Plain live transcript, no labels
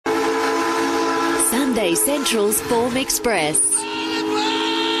Sunday Central's Form Express.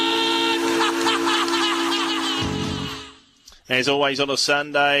 As always on a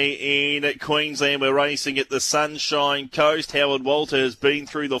Sunday in Queensland, we're racing at the Sunshine Coast. Howard Walter has been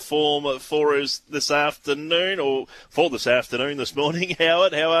through the form for us this afternoon, this morning.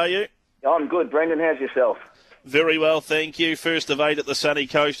 Howard, how are you? I'm good, Brendan. How's yourself? Very well, thank you. First of 8 at the Sunny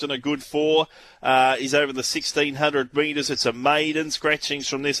Coast and a good 4. Is over the 1,600 metres. It's a maiden. Scratchings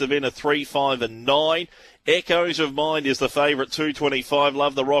from this event are 3, 5 and 9. Echoes of Mind is the favourite, 225.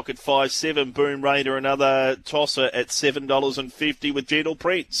 Love the Rock at 5-7. Boom Raider, another tosser at $7.50 with Gentle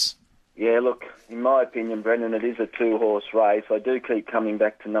Prince. Yeah, look, in my opinion, Brendan, it is a two-horse race. I do keep coming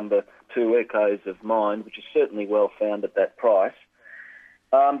back to number 2, Echoes of Mind, which is certainly well found at that price.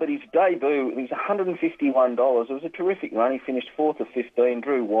 But his debut, he was $151. It was a terrific run. He finished 4th of 15,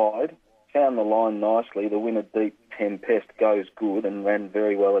 drew wide, found the line nicely. The winner, Deep Tempest, goes good and ran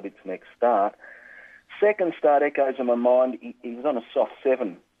very well at its next start. Second start, Echoes of My Mind, he was on a soft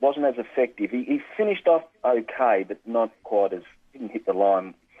 7. Wasn't as effective. He finished off okay, but not quite as, didn't hit the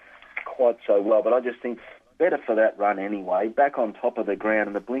line quite so well. But I just think better for that run anyway. Back on top of the ground,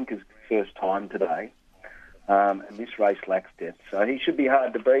 and the Blinkers' first time today. And this race lacks depth. So he should be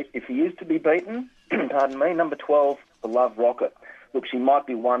hard to beat. If he is to be beaten, pardon me, number 12, the Love Rocket. Look, she might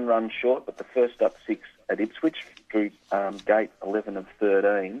be one run short, but the first up 6 at Ipswich drew gate 11 of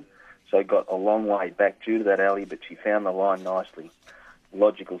 13. So got a long way back due to that alley, but she found the line nicely.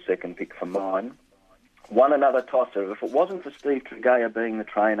 Logical second pick for mine. Won another tosser. If it wasn't for Steve Tregea being the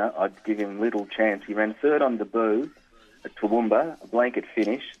trainer, I'd give him little chance. He ran third on debut at Toowoomba, a blanket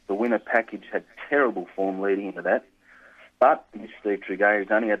finish. The winner package had terrible form leading into that. But Steve Tregea,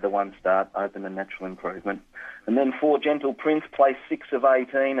 who's only had the one start, opened a natural improvement. And then 4, Gentle Prince, placed 6 of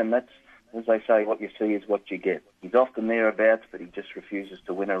 18, and that's, as they say, what you see is what you get. He's often thereabouts, but he just refuses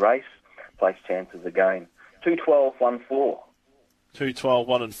to win a race. Place chances again. 2-12, 1-4. 2-12,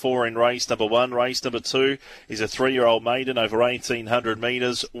 1 and 4 in race number 1. Race number 2 is a 3-year-old maiden over 1,800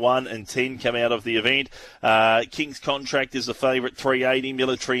 metres. 1 and 10 come out of the event. King's Contract is the favourite, 380.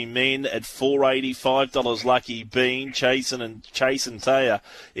 Military Men at $4.80. $5 Lucky Bean. Chase and Taya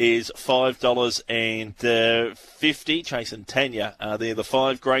is $5.50. Chase and Tanya they're the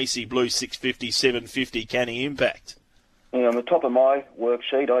 5. Gracie Blue, $6.50. $7.50. Canny Impact. Yeah, on the top of my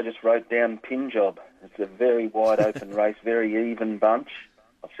worksheet, I just wrote down Pin Job. It's a very wide-open race, very even bunch.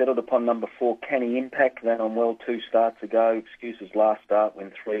 I've settled upon number 4, Canny Impact. Ran on well 2 starts ago. Excuses last start,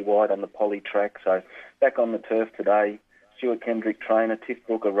 went 3 wide on the poly track. So back on the turf today. Stuart Kendrick trainer, Tiff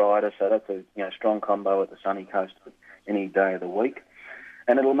Brooker rider. So that's a strong combo at the Sunny Coast any day of the week.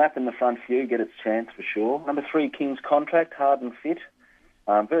 And it'll map in the front few, get its chance for sure. Number 3, King's Contract, hard and fit.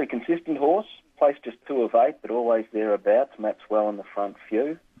 Very consistent horse. Placed just 2 of 8, but always thereabouts. Maps well in the front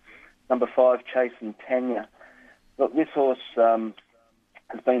few. Number 5, Chase and Tanya. Look, this horse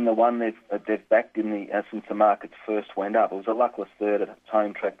has been the one they've backed in since the markets first went up. It was a luckless third at its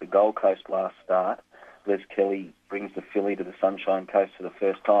home track, the Gold Coast, last start. Les Kelly brings the filly to the Sunshine Coast for the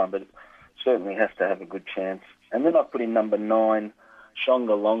first time, but it certainly has to have a good chance. And then I put in number 9,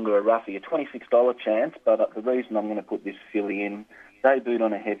 Shonga Longa, a roughie, a $26 chance, but the reason I'm going to put this filly in, debuted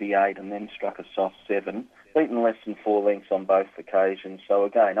on a heavy 8 and then struck a soft 7. Beaten less than 4 lengths on both occasions. So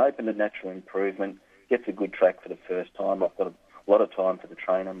again, open to natural improvement. Gets a good track for the first time. I've got a lot of time for the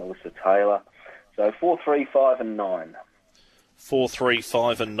trainer, Melissa Taylor. So 4, 3, 5 and 9. 4, 3,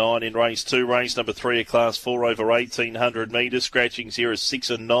 5 and 9 in race 2. Race number 3, a class 4 over 1,800 metres. Scratchings here is 6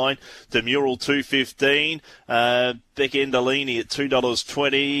 and 9. Demural $2.15. Beck Endolini at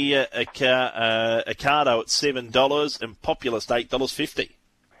 $2.20. Accardo at $7. And Populist $8.50.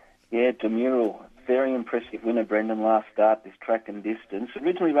 Yeah, Demural. Very impressive winner, Brendan, last start, this track and distance.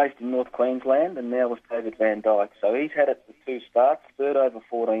 Originally raced in North Queensland and now with David Van Dyke. So he's had it for 2 starts, third over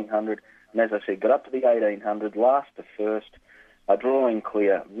 1,400. And as I said, got up to the 1,800, last to first. Drawing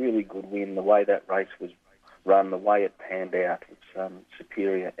clear, really good win. The way that race was run, the way it panned out, it's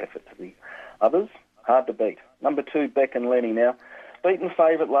superior effort to the others. Hard to beat. Number 2, Beck and Lenny now. Beaten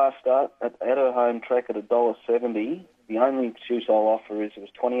favourite last start at her home track at $1.70. The only excuse I'll offer is it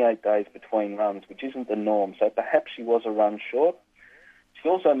was 28 days between runs, which isn't the norm. So perhaps she was a run short. She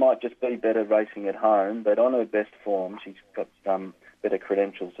also might just be better racing at home, but on her best form, she's got better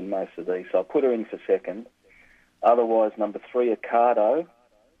credentials than most of these. So I'll put her in for second. Otherwise, number 3, Accardo.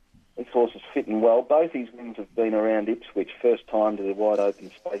 This horse is fitting well. Both his wins have been around Ipswich, first time to the wide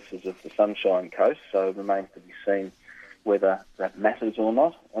open spaces of the Sunshine Coast, so it remains to be seen whether that matters or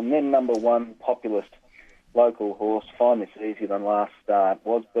not. And then number 1, Populist, local horse, find this easier than last start,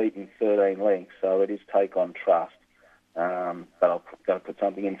 was beaten 13 lengths, so it is take on trust. But I've got to put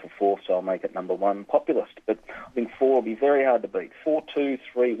something in for 4, so I'll make it number 1, Populist. But I think 4 will be very hard to beat.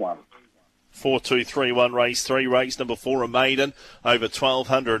 4-2-3-1. 4-2-3-1, race 3. Race number 4, a maiden, over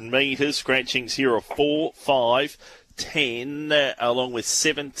 1,200 metres. Scratchings here are 4, 5, 10, along with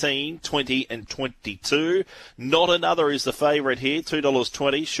 17, 20 and 22. Not Another is the favourite here,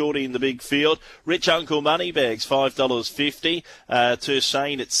 $2.20, shorty in the big field. Rich Uncle Moneybags, $5.50.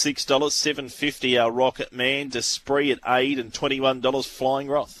 Tursane at $6, $7.50 our Rocket Man. Despre at $8 and $21 Flying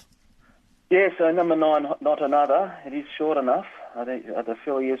Roth. Yeah, so number 9, Not Another. It is short enough. I think the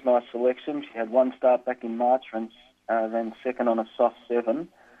filly is my selection. She had one start back in March and then second on a soft 7.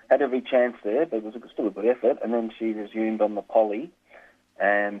 Had every chance there, but it was still a good effort. And then she resumed on the Polly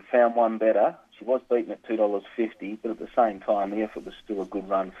and found one better. She was beaten at $2.50, but at the same time, the effort was still a good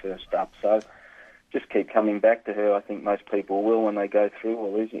run first up. So just keep coming back to her. I think most people will when they go through.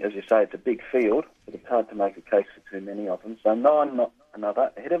 Well, as you say, it's a big field, but it's hard to make a case for too many of them. So 9, Not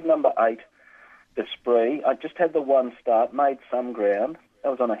Another. Ahead of number 8, Despre. I just had the one start, made some ground.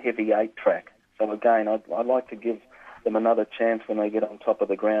 That was on a heavy 8 track. So again, I'd like to give them another chance when they get on top of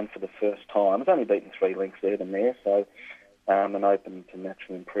the ground for the first time. It's only beaten 3 lengths there than there, so and open to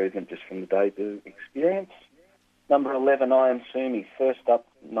natural improvement just from the debut experience. Number 11, I Am Sumi. First up,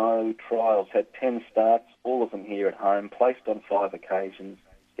 no trials. Had 10 starts, all of them here at home. Placed on 5 occasions.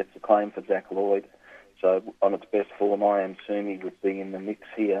 Gets a claim for Zach Lloyd. So on its best form, I Am Sumi would be in the mix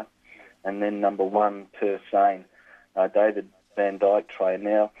here. And then number 1, Tursane. David Van Dyke train.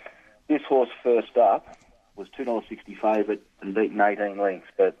 Now, this horse first up was $2.60 favourite and beaten 18 lengths,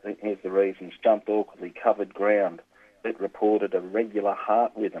 but here's the reasons. Jumped awkwardly, covered ground. It reported a regular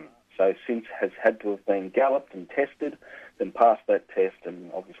heart rhythm. So since has had to have been galloped and tested, then passed that test,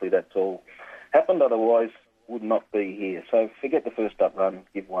 and obviously that's all happened, otherwise would not be here. So forget the first up run,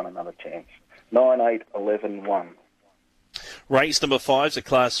 give one another chance. 9, 8, 11, 1. Race number 5 is a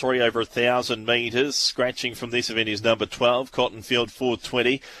Class 3 over 1,000 metres. Scratching from this event is number 12, Cottonfield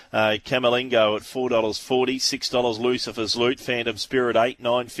 $4.20. Camalingo at $4.40, $6 Lucifer's Loot, Phantom Spirit $8,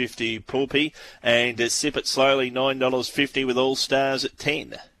 $9.50 Poopy, and Sip It Slowly $9.50 with All Stars at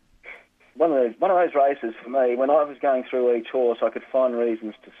 $10. One of those races for me, when I was going through each horse, I could find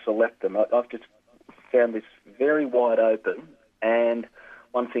reasons to select them. I've just found this very wide open, and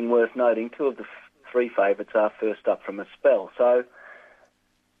one thing worth noting, 2 of the 3 favourites are first up from a spell. So,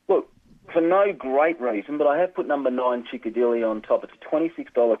 look, for no great reason, but I have put number 9, Chickadilly, on top. It's a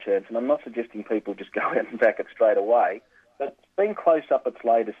 $26 chance, and I'm not suggesting people just go out and back it straight away, but it's been close up its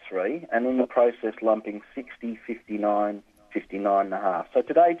latest 3, and in the process lumping 60, 59, 59.5. So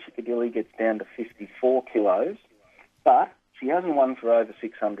today Chickadilly gets down to 54 kilos, but she hasn't won for over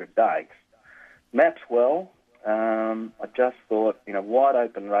 600 days. Maps well. I just thought, in a wide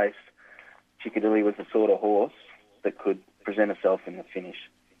open race, Chickadilly was the sort of horse that could present herself in the finish.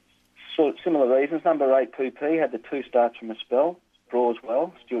 Similar reasons. Number 8, Poopy, had the 2 starts from a spell. Draws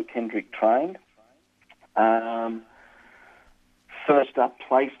well. Stuart Kendrick trained. First up,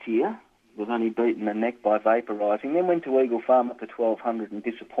 placed here. Was only beaten the neck by vaporising. Then went to Eagle Farm up to 1,200 and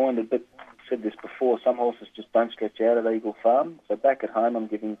disappointed. But I've said this before, some horses just don't stretch out at Eagle Farm. So back at home, I'm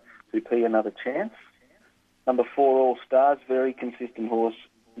giving Poopy another chance. Number 4, All Stars, very consistent horse.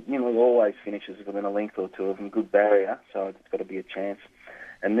 Always finishes within a length or 2 of them. Good barrier, so it's got to be a chance.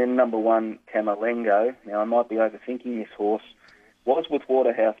 And then number 1, Camalengo. Now, I might be overthinking this horse. Was with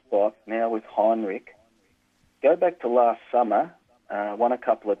Waterhouse Bot, now with Heinrich. Go back to last summer, won a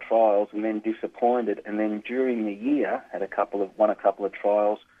couple of trials and then disappointed, and then during the year won a couple of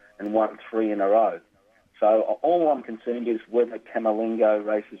trials and won 3 in a row. So all I'm concerned is whether Camalengo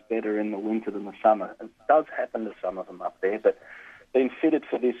races better in the winter than the summer. It does happen to some of them up there, but been fitted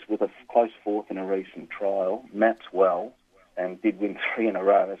for this with a close 4th in a recent trial. Maps well, and did win 3 in a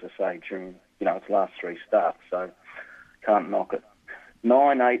row, as I say, during its last 3 starts. So can't knock it.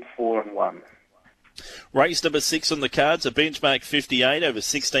 9, 8, 4 and 1. Race number 6 on the cards, a benchmark 58 over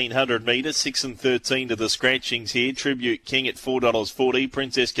 1,600 metres, 6 and 13 to the scratchings here. Tribute King at $4.40,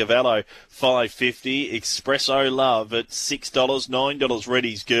 Princess Cavallo $5.50, Espresso Love at $6, $9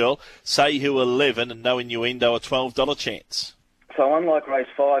 Reddy's Girl, Say Who 11 and No Innuendo a $12 chance. So unlike race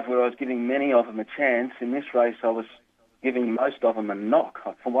 5, where I was giving many of them a chance, in this race I was giving most of them a knock.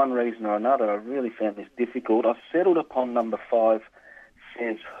 For one reason or another, I really found this difficult. I've settled upon number 5,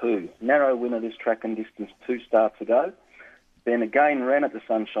 Says Who. Narrow winner this track and distance 2 starts ago. Then again ran at the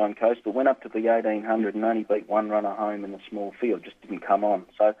Sunshine Coast, but went up to the 1,800 and only beat one runner home in the small field. Just didn't come on.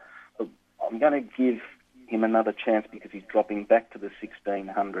 So I'm going to give him another chance because he's dropping back to the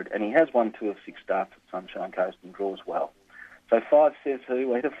 1,600, and he has won 2 of 6 starts at Sunshine Coast and draws well. So 5, Says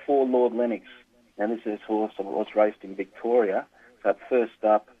Who. Ahead of 4, Lord Lennox. Now, this is a horse that was raced in Victoria. So first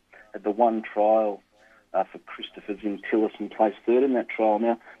up, had the one trial for Christopher Zintillis and placed third in that trial.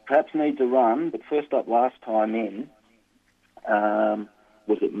 Now, perhaps needs a run, but first up last time in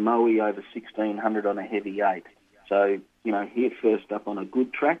was at Moe over 1,600 on a heavy 8. So, here first up on a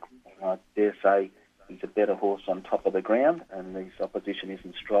good track. I dare say he's a better horse on top of the ground, and his opposition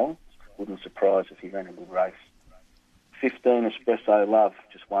isn't strong. Wouldn't surprise if he ran a good race. 15 Espresso Love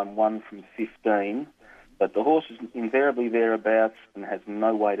just won 1 from 15, but the horse is invariably thereabouts and has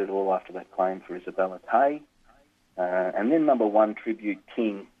no weight at all after that claim for Isabella Tay. And then number 1, Tribute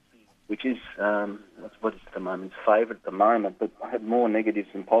King, which is, what is it at the moment? It's favourite at the moment, but I have more negatives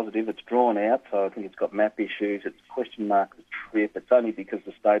than positive. It's drawn out, so I think it's got map issues. It's question mark the trip. It's only because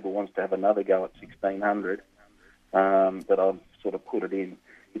the stable wants to have another go at 1,600 that I've sort of put it in.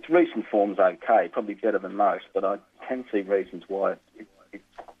 Its recent form's okay, probably better than most, but I can see reasons why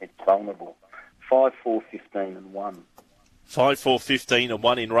it's vulnerable. 5, 4, 15 and 1. 5, 4, 15 and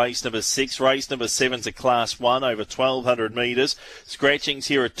 1 in race number 6. Race number 7's a Class 1 over 1,200 metres. Scratchings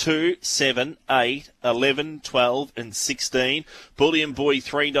here are 2, 7, 8, 11, 12 and 16. Bullion Boy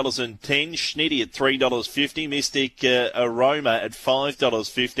 $3.10. Schnitty at $3.50. Mystic Aroma at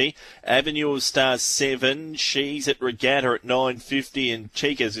 $5.50. Avenue of Stars 7. She's at Regatta at $9.50. And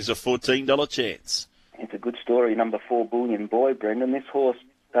Chicas is a $14 chance. It's a good story. Number 4, Bullion Boy, Brendan. This horse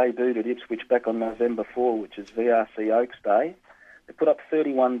debuted at Ipswich back on November 4, which is VRC Oaks Day. They put up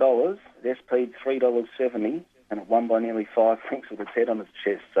 $31, it SP'd $3.70, and it won by nearly 5 lengths with its head on its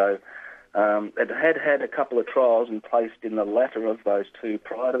chest. So it had a couple of trials and placed in the latter of those two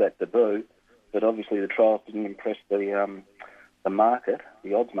prior to that debut, but obviously the trials didn't impress the market,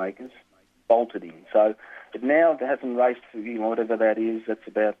 the odds makers, bolted in. So it now hasn't raced for whatever that is. That's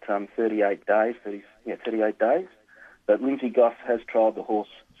about 38 days. But Lindsay Goff has trialled the horse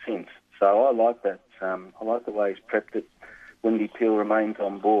since, so I like that. I like the way he's prepped it. Windy Peel remains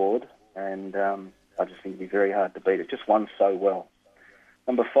on board, and I just think it'd be very hard to beat. It just won so well.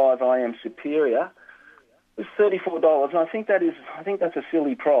 Number 5, I Am Superior, was $34, and I think that's a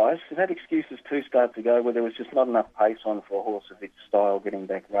silly price. It had excuses 2 starts ago where there was just not enough pace on for a horse of its style getting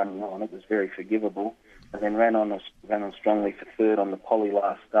back running on. It was very forgivable, and then ran on strongly for third on the Poly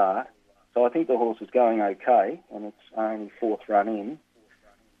last start. So I think the horse is going okay, and it's only 4th run in.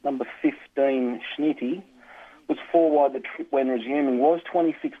 Number 15, Schnitty, was 4 wide the trip when resuming, was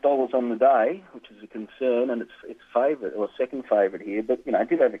 $26 on the day, which is a concern, and it's favourite, or second favourite here, but,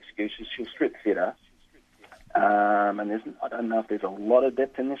 did have excuses. She'll strip fitter. And I don't know if there's a lot of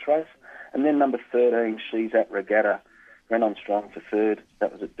depth in this race. And then number 13, She's at Regatta, ran on strong for third.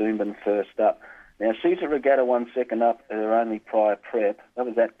 That was at Doomben first up. Now, She's at Regatta 1 second up at her only prior prep. That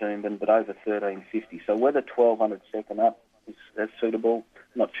was at Doomben, but over 13.50. So whether 1,200 second up is suitable,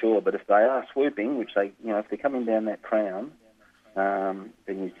 not sure. But if they are swooping, which they, if they're coming down that crown, then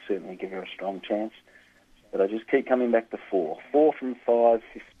you certainly give her a strong chance. But I just keep coming back to 4. 4 from 5,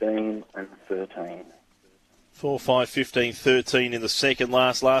 15 and 13. 4, 5, 15, 13 in the second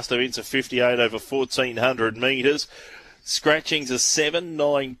last. Last event's a 58 over 1,400 metres. Scratchings are 7,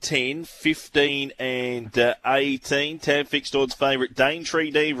 9, 10, 15 and 18. Tab fixed odds favourite Daintree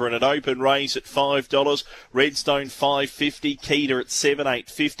Diva in an open race at $5. Redstone $5.50. Keita at $7,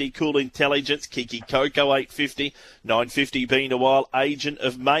 $8.50. Cool Intelligence. Kiki Coco $8.50. $9.50 Been a While. Agent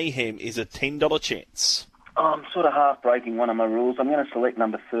of Mayhem is a $10 chance. I'm sort of half breaking one of my rules. I'm going to select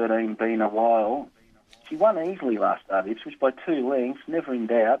number 13, Been a While. She won easily last start, Ipswich by 2 lengths, never in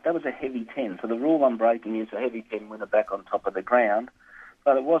doubt. That was a heavy 10. So the rule I'm breaking is a heavy 10 winner back on top of the ground.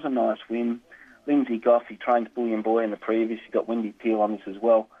 But it was a nice win. Lindsay Goff, he trained Bullion Boy in the previous. He got Windy Peel on this as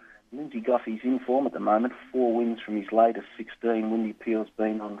well. Lindsay Goff, he's in form at the moment. 4 wins from his latest 16. Windy Peel's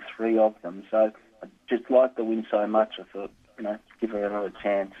been on 3 of them. So I just like the win so much. I thought, give her another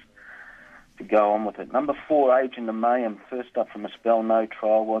chance to go on with it. Number 4, Agent of Mayhem, first up from a spell. No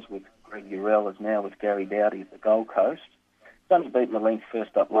trial was with Greg Urell, is now with Gary Dowdy at the Gold Coast. He's only beaten the length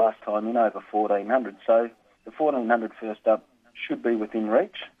first up last time in over 1,400, so the 1,400 first up should be within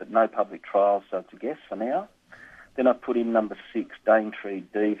reach, but no public trials, so it's a guess for now. Then I've put in number 6, Daintree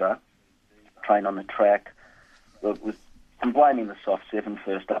Diva, trained on the track. I'm blaming the soft 7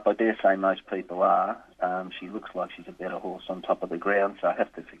 first up. I dare say most people are. She looks like she's a better horse on top of the ground, so I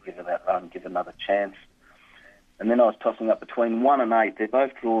have to forgive her that run, give another chance. And then I was tossing up between 1 and 8. They're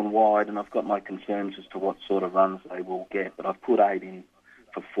both drawn wide, and I've got my concerns as to what sort of runs they will get. But I've put 8 in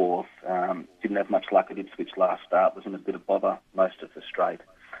for 4th. Didn't have much luck at Ipswich last start. Was in a bit of bother most of the straight.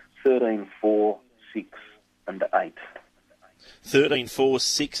 13, 4, 6 and 8. 13, 4,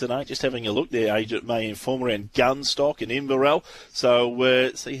 6 and 8. Just having a look there, Agent may inform around Gunstock and Inverell.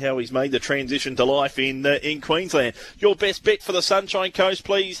 So see how he's made the transition to life in Queensland. Your best bet for the Sunshine Coast,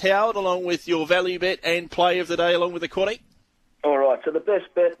 please, Howard, along with your value bet and play of the day along with the quaddy. All right, so the best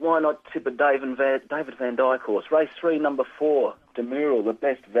bet, why not tip a David Van Dyke horse? Race 3, number 4, Demural, the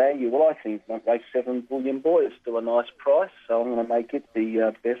best value. Well, I think race 7, William Boy, is still a nice price, so I'm going to make it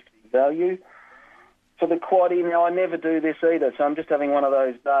the best value. For the quaddy, now I never do this either, so I'm just having one of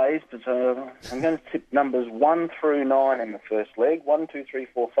those days. But I'm going to tip numbers 1 through 9 in the first leg. 1, 2, 3,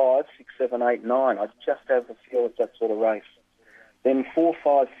 4, 5, 6, 7, 8, 9. I just have a feel it's that sort of race. Then 4,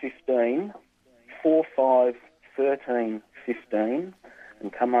 5, 15, 4, 5, 13, 15,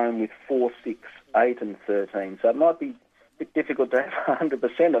 and come home with 4, 6, 8 and 13. So it might be a bit difficult to have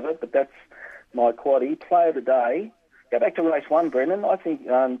 100% of it, but that's my quaddy. Play of the day. Go back to race 1, Brendan. I think 2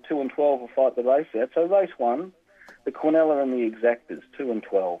 and 12 will fight the race out. So race 1, the Cornella and the Exactors, 2 and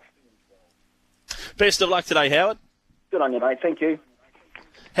 12. Best of luck today, Howard. Good on you, mate. Thank you.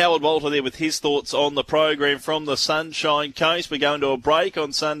 Howard Walter there with his thoughts on the program from the Sunshine Coast. We're going to a break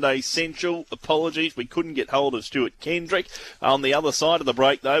on Sunday Central. Apologies, we couldn't get hold of Stuart Kendrick. On the other side of the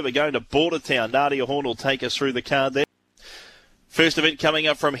break, though, we're going to Bordertown. Nadia Horn will take us through the card there. First event coming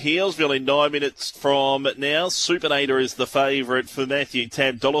up from Healesville in 9 minutes from now. Supinator is the favourite for Matthew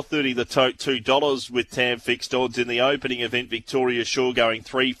Tab. $1.30 the tote, $2 with Tab fixed odds in the opening event. Victoria Shore going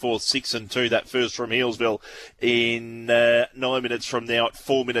 3, 4, 6 and 2. That first from Healesville in 9 minutes from now at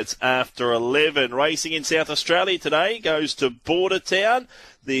 4 minutes after 11. Racing in South Australia today goes to Bordertown.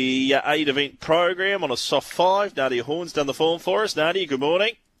 The 8 event program on a soft 5. Nadia Horn's done the form for us. Nadia, good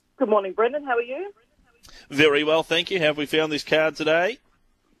morning. Good morning, Brendan. How are you? Very well, thank you. How have we found this card today?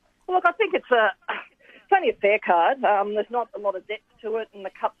 Well, look, I think it's only a fair card. There's not a lot of depth to it, and the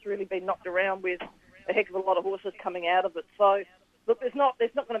cup's really been knocked around with a heck of a lot of horses coming out of it. So, look, there's not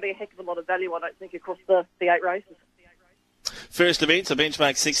going to be a heck of a lot of value, I don't think, across the 8 races. First event's a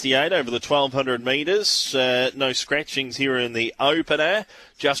benchmark 68 over the 1,200 metres. No scratchings here in the opener.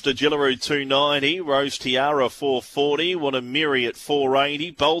 Just a Gillaroo 290, Rose Tiara 440, Wanamiri at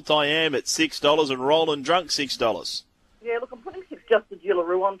 480, Bolt I Am at $6, and Roland Drunk $6. Yeah, look, I'm putting Just a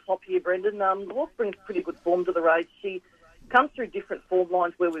Gillaroo on top here, Brendan. The horse brings pretty good form to the race. She comes through different form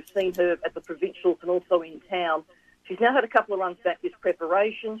lines where we've seen her at the provincials and also in town. She's now had a couple of runs back this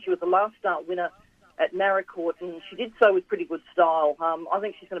preparation. She was the last start winner at Naracoorte, and she did so with pretty good style. I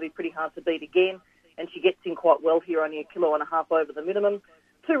think she's going to be pretty hard to beat again, and she gets in quite well here, only 1.5 kilos over the minimum.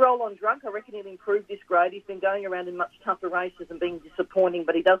 2 Roll on Drunk, I reckon he'll improve this grade. He's been going around in much tougher races and being disappointing,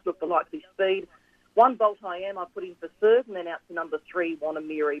 but he does look the likely speed. 1 Bolt I Am, I put in for third, and then out to number 3,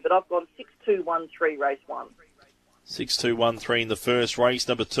 Wanamiri. But I've gone 6-2-1-3, race 1. 6-2-1-3 in the first race.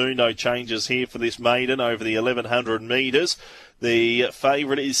 Number 2, no changes here for this maiden over the 1,100 metres. The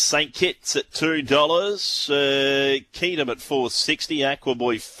favourite is St. Kitts at $2. Keatum at $4.60.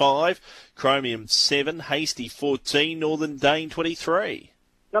 Aquaboy 5. Chromium 7. Hasty 14. Northern Dane 23.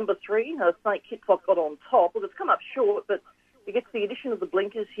 Number 3, St. Kitts I've got on top. Well, it's come up short, but it gets the addition of the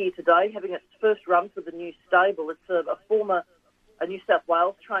blinkers here today, having its first run for the new stable. It's a former New South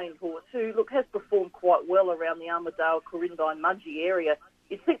Wales trained horse who, look, has performed quite well around the Armidale, Corindai, Mudgee area.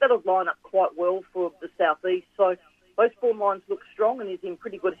 You'd think that'll line up quite well for the southeast. So those form lines look strong and is in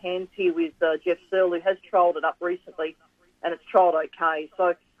pretty good hands here with Jeff Searle, who has trialled it up recently, and it's trialled okay.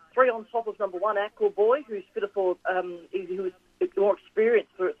 So 3 on top of number 1, Aquaboy, who's fitter for, who's more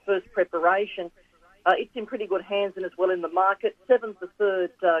experienced for its first preparation. It's in pretty good hands and as well in the market. 7's the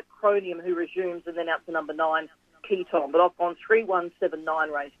third, Chromium, who resumes, and then out to number 9, Keaton. But I've gone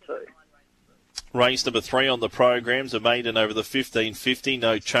 3-1-7-9, race 2. Race number 3 on the program's a maiden over the 1550,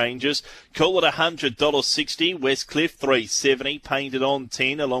 no changes. Call it $100.60. Westcliff $3.70, painted on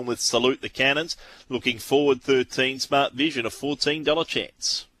 10, along with Salute the Cannons. Looking forward 13, Smart Vision a $14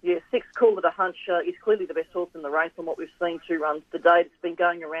 chance. Yeah, 6 Call It a Hunch is clearly the best horse in the race on what we've seen 2 runs to date. It's been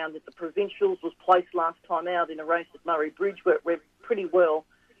going around at the provincials, was placed last time out in a race at Murray Bridge where it went pretty well,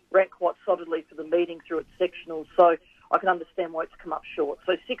 ranked quite solidly for the meeting through its sectionals. So I can understand why it's come up short.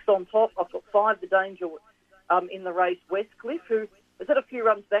 So 6 on top. I've got 5, The Danger, in the race, Westcliff, who has had a few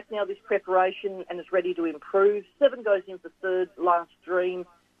runs back now this preparation and is ready to improve. 7 goes in for third, Last Dream,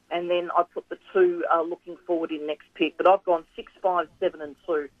 and then I put the 2 looking forward in next pick. But I've gone 6, 5, 7 and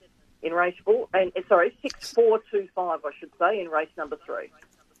 2 in race 4. 6, 4, 2, 5, I should say, in race number 3.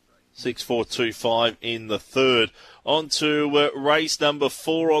 6-4-2-5 in the third. On to race number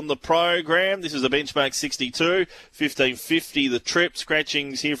 4 on the program. This is a benchmark 62, 1550 the trip.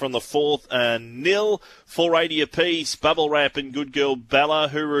 Scratchings here from the 4th and nil. 480 apiece. Bubble Wrap and Good Girl Bella.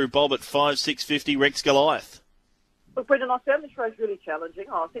 Huru Bob at 5, 650 Rex Goliath. Look, Brendan, I found this race really challenging.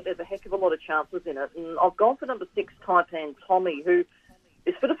 I think there's a heck of a lot of chances in it. And I've gone for number 6, Taipan Tommy, who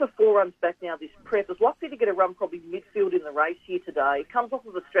is fit for 4 runs back now this prep. Is likely to get a run probably midfield in the race here today. Comes off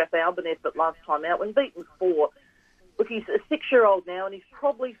of a Strathalbyn effort last time out when beaten 4. Look, he's a 6-year-old now, and he's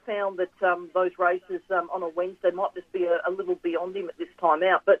probably found that those races on a Wednesday might just be a little beyond him at this time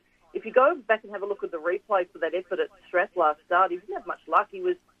out. But if you go back and have a look at the replay for that effort at Strath last start, he didn't have much luck.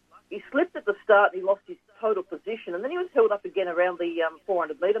 He slipped at the start and he lost his total position, and then he was held up again around the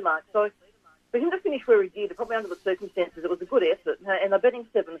 400-metre mark. So for him to finish where he did, probably under the circumstances, it was a good effort, and I bet him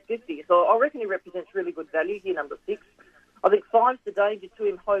 $7.50. So I reckon he represents really good value here, number 6. I think 5's the danger to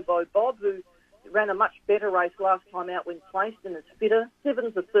him, Hobo Bob, who ran a much better race last time out when placed and is fitter.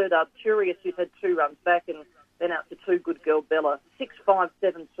 7's the third, Arturius, who's had 2 runs back, and then out to 2, Good Girl Bella. 6, 5,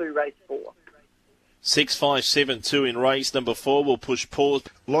 7, 2, race 4. 6, 5, 7, 2 in race number 4. We'll push pause.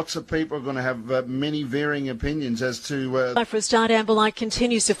 Lots of people are going to have many varying opinions as to... For a start, Amber Light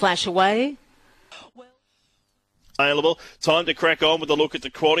continues to flash away. Available. Time to crack on with a look at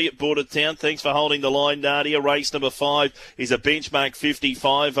the quaddie at Bordertown. Thanks for holding the line, Nadia. Race number 5 is a benchmark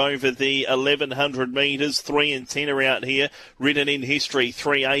 55 over the 1,100 metres. 3 and 10 are out here. Written in history,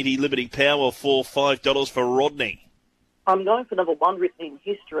 380 Liberty Power for $5 for Rodney. I'm going for number 1, Written in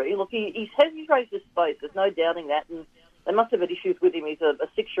History. Look, he's had his races space. There's no doubting that, and they must have had issues with him. He's a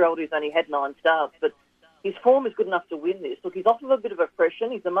 6-year-old who's only had 9 starts, but his form is good enough to win this. Look, he's off of a bit of a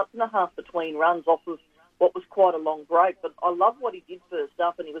freshen. He's a month and a half between runs off of what was quite a long break, but I love what he did first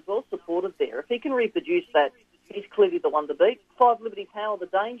up, and he was well supported there. If he can reproduce that, he's clearly the one to beat. 5, Liberty Power, the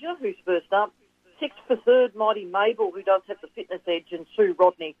danger, who's first up. 6 for third, Mighty Mabel, who does have the fitness edge, and 2,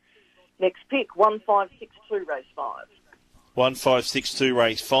 Rodney. Next pick, 1, 5, 6, 2, race 5. 1, 5, 6, 2,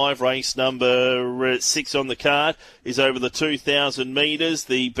 race 5. Race number 6 on the card is over the 2,000 metres.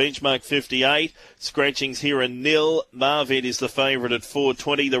 The benchmark 58. Scratchings here are nil. Marvet is the favourite at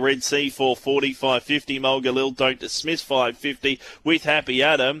 4.20. The Red Sea 4.40, 5.50. Mulgalil Don't Dismiss 5.50 with Happy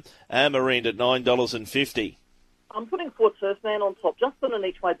Adam. Amarend at $9.50. I'm putting 4 Turfman on top, just on an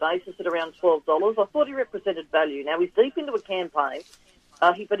each-way basis at around $12. I thought he represented value. Now, he's deep into a campaign.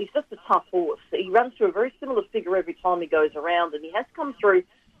 But he's just a tough horse. He runs through a very similar figure every time he goes around, and he has come through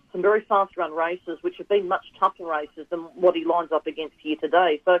some very fast-run races, which have been much tougher races than what he lines up against here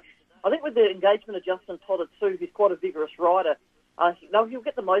today. So I think with the engagement of Justin Potter too, who's quite a vigorous rider, he'll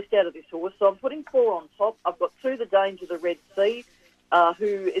get the most out of this horse. So I'm putting 4 on top. I've got 2, the danger, the Red Sea, who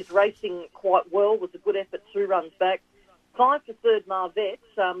is racing quite well with a good effort 2 runs back. 5 for third, Marvet,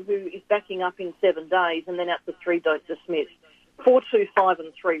 who is backing up in 7 days, and then out to 3, Don't Dismiss. 4, 2, 5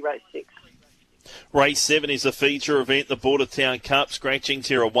 and 3, race 6. Race 7 is a feature event, the Bordertown Cup. Scratchings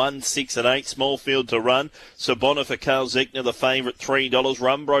here are 1, 6 and 8. Small field to run. Sabona for Carl Zeckner, the favourite, $3.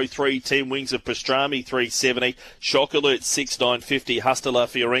 Rumbro, 3.10. Wings of Pastrami, 3.70. Shock Alert, 6.950. Hustler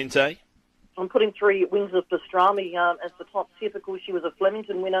Fiorente. I'm putting 3, Wings of Pastrami, as the top tip. Of course, she was a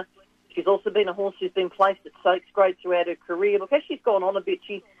Flemington winner. She's also been a horse who's been placed at Stokes grade throughout her career. Look, as she's gone on a bit,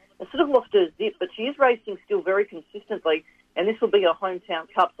 she has sort of lost her zip, but she is racing still very consistently. And this will be a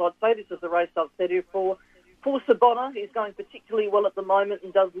hometown cup, so I'd say this is the race I've set her for. 4, Sabona is going particularly well at the moment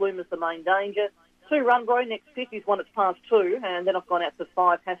and does loom as the main danger. 2, Runbro, next pick is one that's past 2, and then I've gone out to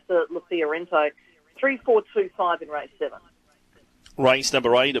 5, Hasta La Fiorente. 3, 4, 2, 5 in race 7. Race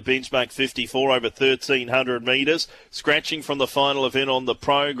number 8, a benchmark 54 over 1,300 metres. Scratching from the final event on the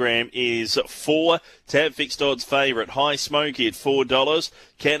program is 4. Tab Fixed Odds favourite, High Smoky at $4.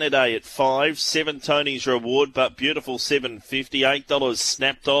 Canada at 5. 7 Tony's Reward, but Beautiful $7.50. $8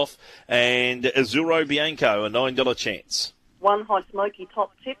 Snapped Off. And Azuro Bianco, a $9 chance. 1, High Smoky,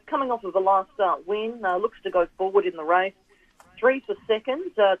 top tip, coming off of a last start win. Looks to go forward in the race. 3 for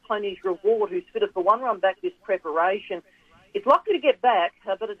second, Tony's Reward, who's fitted for 1 run back this preparation. It's likely to get back,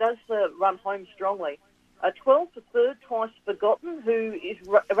 but it does run home strongly. 12 for third, Twice Forgotten, who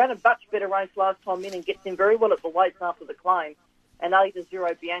ran a much better race last time in and gets in very well at the weights after the claim. And 8 is Zero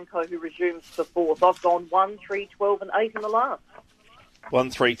Bianco, who resumes for 4th. I've gone 1, 3, 12 and 8 in the last. 1,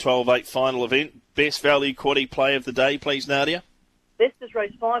 3, 12, 8 final event. Best value quaddie play of the day, please, Nadia. Best is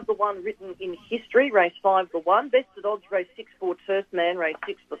race 5, the 1 Written in History. Race 5, the 1. Best at odds, race 6, 4 Turfman. Race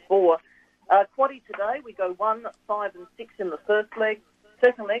 6, the 4. Quaddie today, we go 1, 5 and 6 in the first leg.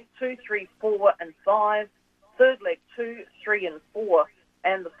 Second leg, 2, 3, 4 and 5. Third leg, 2, 3 and 4.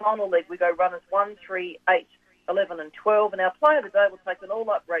 And the final leg, we go runners 1, 3, 8, 11 and 12. And our player of the day will take an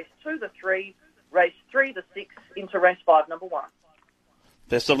all-up race 2 to 3, race 3 to 6 into race 5, number 1.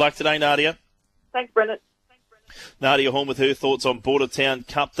 Best of luck today, Nadia. Thanks, Brendan. Nadia Horn with her thoughts on Bordertown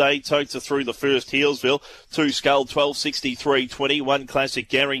Cup Day. Totes are through the first, Healesville. 2 Skull, 12.63.20. 1 Classic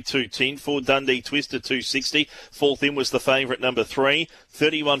Gary, 2.10. 4 Dundee Twister, 2.60. Fourth in was the favourite, number 3.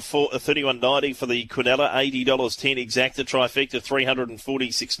 31.90 for the Quinella, $80.10 exacta trifecta,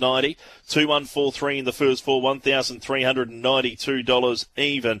 $346.90. 2-1-4-3 in the first 4, $1,392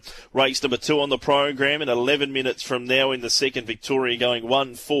 even. Race number 2 on the program in 11 minutes from now in the second. Victoria going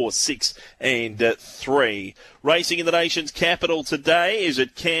 1, 4, 6 and 3. Racing in the nation's capital today is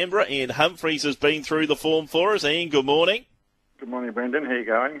at Canberra. Ian Humphreys has been through the form for us. Ian, good morning. Good morning, Brendan. How are you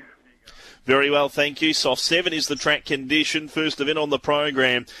going? Very well, thank you. Soft 7 is the track condition. First event on the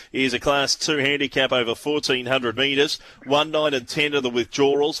program is a Class 2 handicap over 1,400 metres. 1, 9 and 10 are the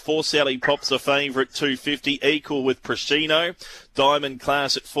withdrawals. 4 Sally Pop's a favourite, 250. Equal with Prestino. Diamond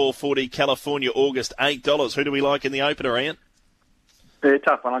Class at 440. California August, $8. Who do we like in the opener, Ian? Yeah,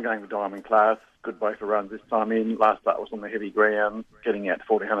 tough one. I'm going with Diamond Class. Good way for runs this time in. Last start was on the heavy ground, getting out to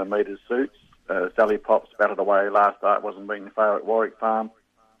 1,400 metres suits. Sally Pop's battled away. Last start wasn't being the favourite at Warwick Farm.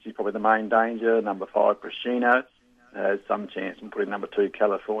 She's probably the main danger. Number 5, Prashino, has some chance in putting number 2,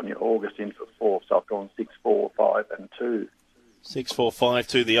 California August in for 4th. So I've gone 6, 4, 5 and 2. 6, 4, 5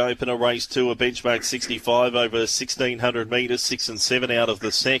 to the opener. Race 2, a benchmark 65 over 1,600 metres. 6 and 7 out of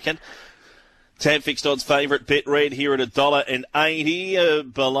the second. Tab fixed odds favourite, Bet Red here at $1.80.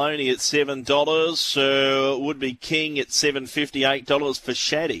 Baloney at $7. Would be King at $7.50. $8 for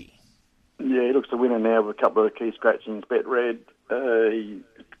Shaddy. Yeah, he looks the winner now with a couple of key scratchings. Bet Red, he's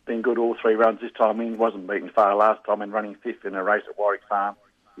been good all 3 runs this time in. Wasn't beaten far last time and running 5th in a race at Warwick Farm.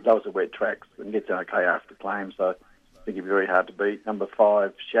 He loves the wet tracks and gets in okay after claim, so I think he'll be very hard to beat. Number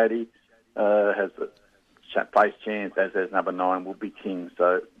 5, Shaddy, has a place chance, as there's number 9, will be King.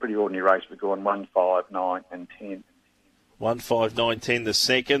 So pretty ordinary race. We've gone 1, 5, 9 and 10. 1, 5, 9, 10 the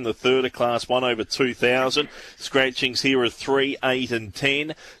second. The third, a Class 1 over 2,000. Scratchings here are 3, 8 and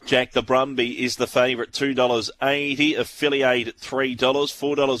 10. Jack the Brumby is the favourite, $2.80. Affiliate at $3.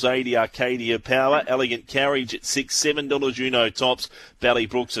 $4.80 Arcadia Power. Elegant Carriage at $6. $7 Juno Tops.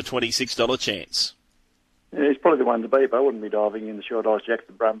 Ballybrooks a $26 chance. Yeah, he's probably the one to beat, but I wouldn't be diving in the short ice. Jack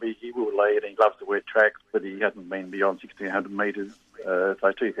the Brumby, he will lead and he loves the wet tracks, but he hasn't been beyond 1,600 metres.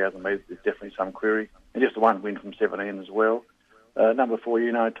 So 2,000 metres is definitely some query. And just the one win from 17 as well. Number 4,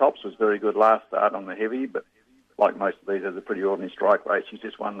 Tops, was very good last start on the heavy, but like most of these, has a pretty ordinary strike rate. She's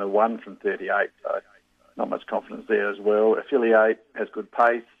just won the 1 from 38, so not much confidence there as well. Affiliate has good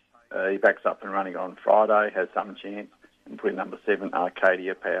pace. He backs up and running on Friday, has some chance. And putting number 7,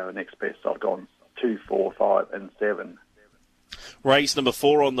 Arcadia Power, next best. I've gone 2, 4, 5 and 7. Race number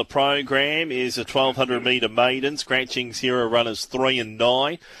 4 on the program is a 1,200 metre maiden. Scratchings here are runners 3 and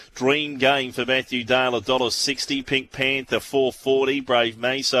 9. Dream Game for Matthew Dale $1.60. Pink Panther $4.40. Brave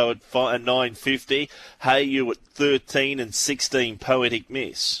Meso at $9.50. Hey You at 13 and 16. Poetic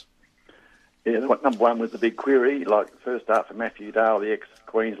Miss. Yeah, number 1 was the big query. Like first start for Matthew Dale, the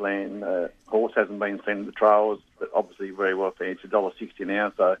ex-Queensland horse, hasn't been seen in the trials, but obviously very well fancied. $1.60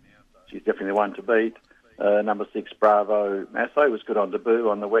 now, so she's definitely the one to beat. Number 6, Bravo Masso, was good on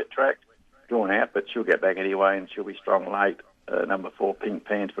debut on the wet track. Drawn out, but she'll get back anyway and she'll be strong late. Number 4, Pink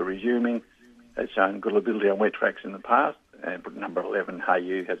Panther for resuming. Has shown good ability on wet tracks in the past. And number 11, Hey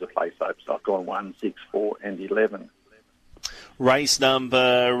You, has a place hope. So I've gone 1, 6, 4 and 11. Race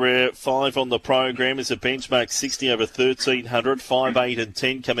number 5 on the program is a benchmark 60 over 1,300. 5, 8 and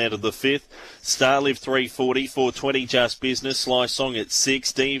 10 come out of the 5th. Starlive 340, 420 Just Business. Sly Song at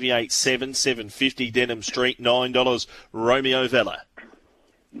 6. Deviate 7, 750 Denham Street, $9. Romeo Vella.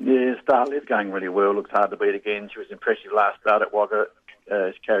 Yeah, Starlive going really well. Looks hard to beat again. She was impressive last start at Wagga.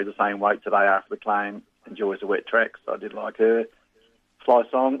 She carried the same weight today after the claim. Enjoys the wet tracks. I did like her. Sly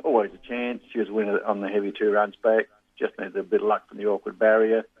Song, always a chance. She was a winner on the heavy 2 runs back. Just needs a bit of luck from the awkward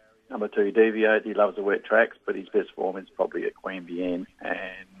barrier. Number 2, Deviate. He loves the wet tracks, but his best form is probably at Queanbeyan.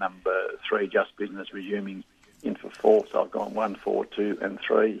 And number 3, Just Business, resuming in for 4th. So I've gone 1, 4, 2 and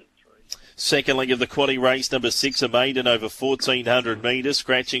 3. Second leg of the quaddy race, number 6, a maiden over 1,400 metres.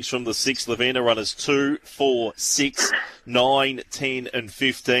 Scratchings from the 6th, Lavender runners 2, 4, 6, 9, 10 and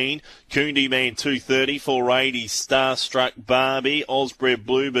 15. Coondi Man 230, 480, Starstruck Barbie, Osbred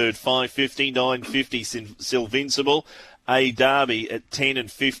Bluebird 550, 950 Silvincible, A Derby at 10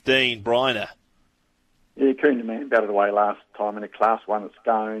 and 15, Bryner. Yeah, Coondi Man batted away last time in a Class 1 at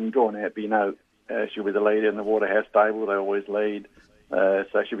Scone. Drawn out, but she'll be the leader in the Waterhouse stable. They always lead.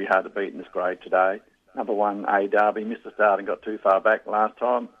 So she'll be hard to beat in this grade today. Number 1, A Derby, missed the start and got too far back last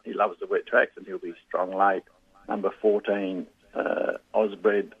time. He loves the wet tracks and he'll be strong late. Number 14,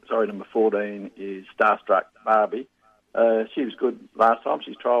 number 14 is Starstruck Barbie. She was good last time.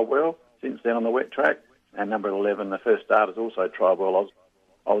 She's trialled well since then on the wet track. And number 11, the first start is also tried well,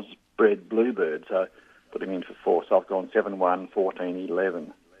 Osbred Bluebird. So put him in for 4. So I've gone 7, 1, 14,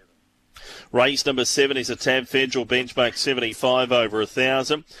 11. Race number 7 is a Tab Federal benchmark 75 over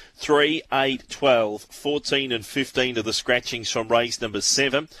 1,000. 3, 8, 12, 14 and 15 are the scratchings from race number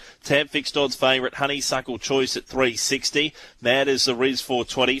 7. Tab Fixed Odds favourite Honeysuckle Choice at 360. Mad as the Riz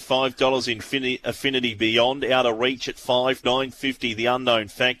 420. $5 Affinity Beyond. Out of reach at 5, 9.50 the Unknown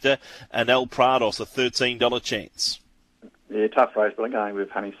Factor. And El Prados a $13 chance. Yeah, tough race, but I'm going with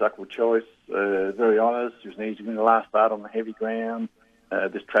Honeysuckle Choice. Very honest. She was an easy win the last start on the heavy ground.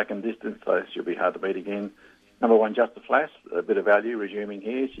 This track and distance, so she'll be hard to beat again. Number 1, Just a Flash, a bit of value, resuming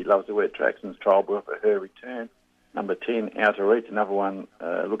here. She loves the wet tracks and it's trial work for her return. Number 10, Outer Reach, another one,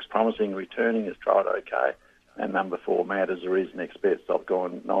 looks promising, returning, has tried okay. And number 4, Mad as there is, next best. I've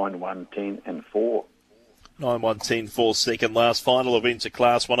gone 9, 1, 10 and 4. 9, 1, 10, 4 second. Last final event to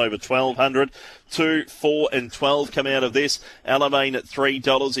Class 1 over 1,200. 2, 4 and 12 come out of this. Alamein at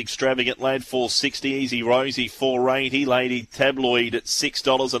 $3. Extravagant Lad $4.60. Easy Rosie $4.80. Lady Tabloid at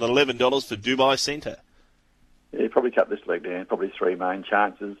 $6 and $11 for Dubai Centre. Yeah, probably cut this leg down. Probably 3 main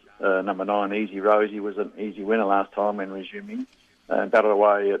chances. Number 9, Easy Rosie, was an easy winner last time when resuming. Battled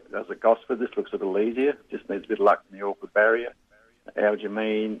away as a Gosford. This looks a little easier. Just needs a bit of luck in the awkward barrier.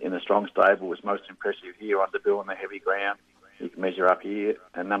 Aljamain in a strong stable was most impressive here on the bill on the heavy ground. You can measure up here.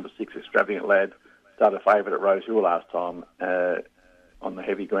 And number 6, Extravagant Lad, started favourite at Rosehill last time on the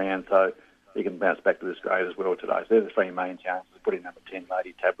heavy ground, so he can bounce back to this grade as well today. So they're the 3 main chances. Put in number 10,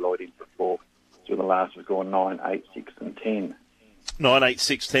 Lady Tabloid, in for 4. So the last was gone 9, 8, 6 and 10. 9, 8,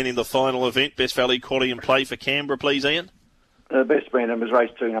 6, 10 in the final event. Best Valley quality and play for Canberra, please, Ian. Best Brandon was race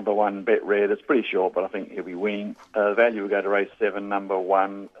 2, number 1, Bet Red. It's pretty short, but I think he'll be winning. Value will go to race 7, number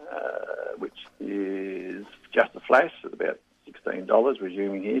 1, which is Just a Flash at about $16.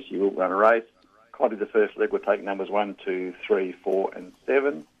 Resuming here, she will run a race. Quality the first leg will take numbers 1, 2, 3, 4 and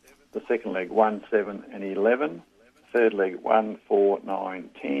 7. The second leg 1, 7 and 11. Third leg 1, 4, 9,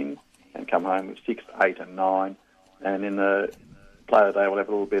 10. And come home with 6, 8 and 9. And in the play of the day, we'll have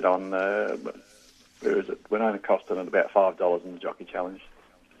a little bit on... where is it? Winona Costin at about $5 in the Jockey Challenge.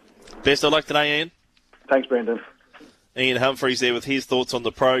 Best of luck today, Ian. Thanks, Brendan. Ian Humphreys there with his thoughts on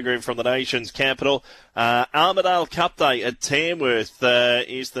the program from the nation's capital. Armidale Cup Day at Tamworth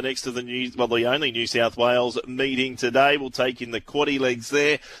is the next of the only New South Wales meeting today. We'll take in the quaddie legs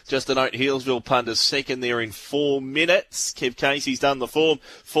there. Just a note, Healesville punters second there in 4 minutes. Kev Casey's done the form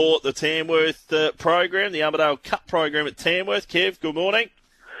for the Tamworth program, the Armidale Cup program at Tamworth. Kev, good morning.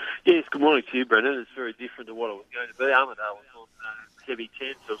 Yes, good morning to you, Brendan. It's very different to what it was going to be. Armidale was on heavy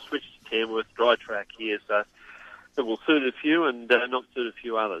 10, so I've switched to Tamworth, dry track here, so it will suit a few and not suit a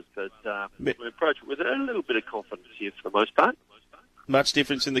few others. But we approach it with a little bit of confidence here for the most part. Much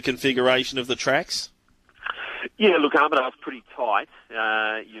difference in the configuration of the tracks? Yeah, look, Armidale's pretty tight.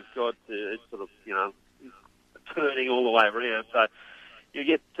 You've got sort of, turning all the way around, so you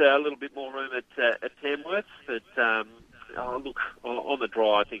get a little bit more room at Tamworth, but... look, on the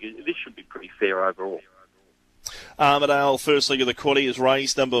dry, I think this should be pretty fair overall. Armidale, first leg of the quaddie is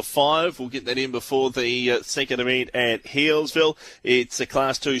race number 5. We'll get that in before the second event at Healesville. It's a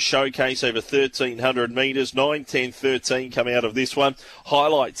Class 2 showcase over 1,300 metres. 9, 10, 13 come out of this one.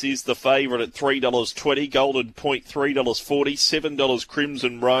 Highlights is the favourite at $3.20. Golden Point $3.40. $7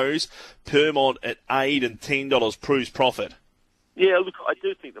 Crimson Rose. Permont at $8 and $10 Prue's Profit. Yeah, look, I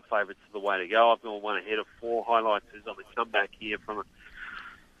do think the favourites are the way to go. I've gone 1 ahead of 4. Highlights is on the comeback here from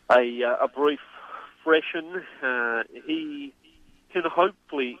a brief freshen. He can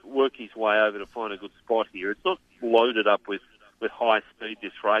hopefully work his way over to find a good spot here. It's not loaded up with high speed,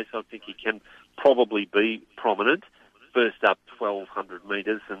 this race. I think he can probably be prominent. First up 1,200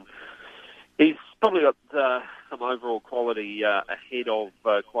 metres, and he's probably got some overall quality ahead of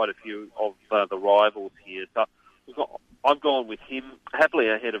quite a few of the rivals here. So I've gone with him, happily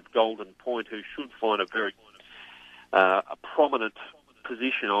ahead of Golden Point, who should find a very a prominent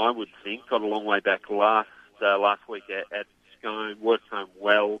position, I would think. Got a long way back last week at Scone, worked home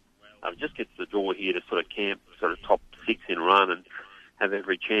well. Just gets the door here to sort of camp, sort of top 6 in run and have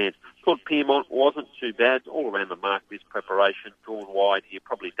every chance. Thought Piermont wasn't too bad. All around the mark, this preparation. Drawn wide here,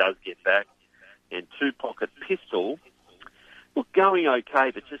 probably does get back. And Two Pocket Pistol, look, going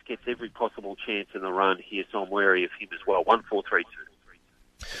okay, but just gets every possible chance in the run here, so I'm wary of him as well. 1, 4, 3, 2.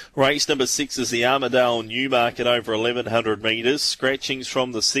 Race number 6 is the Armidale Newmarket over 1,100 metres. Scratchings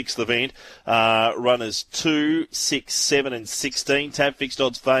from the 6th event. Runners 2, 6, 7 and 16. Tab Fixed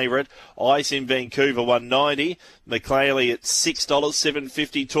Odds favourite. Ice in Vancouver, $1.90. McLearley at $6,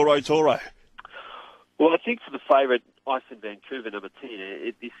 $7.50. Toro. Well, I think for the favourite, Ice in Vancouver, number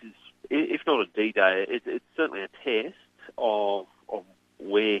 10, this is if not a D-Day, it's certainly a test of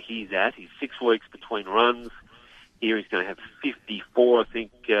where he's at. He's 6 weeks between runs. Here he's going to have 54. I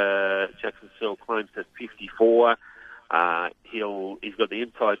think Jackson Searle claims to 54. He's got the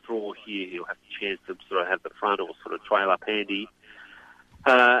inside draw here. He'll have a chance to sort of have the front or sort of trail up handy.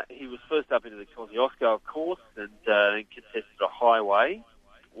 He was first up into the Kosciuszko, of course, and then contested a highway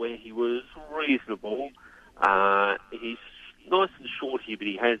where he was reasonable. He's nice and short here, but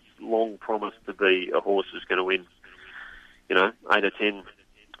he has long promised to be a horse who's going to win, 8 or 10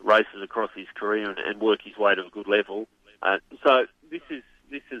 races across his career and work his way to a good level. So this is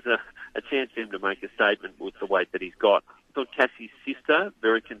a chance for him to make a statement with the weight that he's got. I thought Cassie's Sister,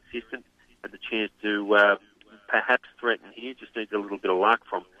 very consistent, had the chance to perhaps threaten here. Just needs a little bit of luck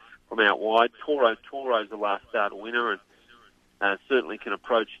from out wide. Toro's the last start winner and certainly can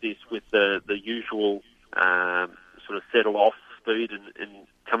approach this with the usual sort of settle off speed and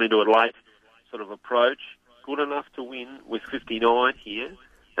come into a late sort of approach. Good enough to win with 59 here.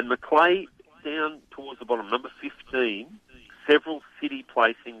 And Maclay down towards the bottom, number 15, several city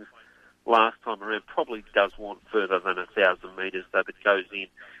placings last time around, probably does want further than 1,000 metres, though, but goes in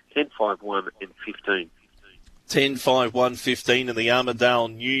 10-5-1 and 15. 10-5-1-15 in the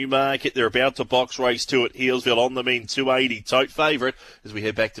Armidale Newmarket. They're about to box race 2 at Healesville on the men, 280 tote favourite as we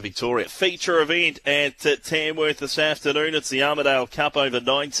head back to Victoria. Feature event at Tamworth this afternoon. It's the Armidale Cup over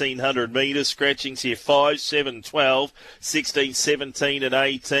 1,900 metres. Scratchings here 5, 7, 12, 16, 17 and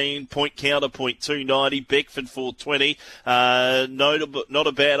 18. Point counter, point 290. Beckford 420. Not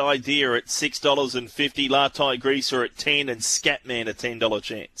a bad idea at $6.50. La Tigreaser at 10 and Scatman a $10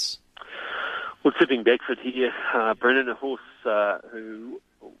 chance. Well, tipping Beckford here, Brennan, a horse who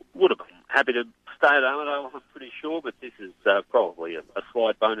would have been happy to stay at Armidale, I'm pretty sure, but this is probably a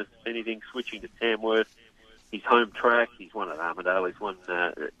slight bonus, if anything, switching to Tamworth. His home track, he's won at Armidale, he's won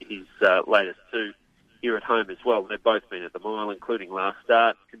his latest 2 here at home as well. They've both been at the mile, including last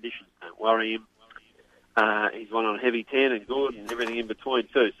start. Conditions don't worry him. He's won on heavy 10 and good and everything in between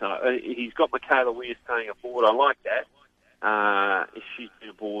too. So he's got Michaela Weir staying aboard. I like that. She's been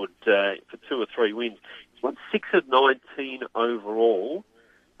aboard for 2 or 3 wins. He's won 6 of 19 overall.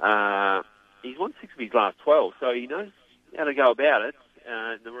 He's won 6 of his last 12, so he knows how to go about it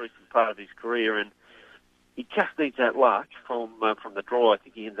in the recent part of his career, and he just needs that luck from the draw. I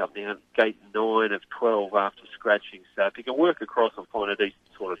think he ends up down gate 9 of 12 after scratching. So if he can work across and find a decent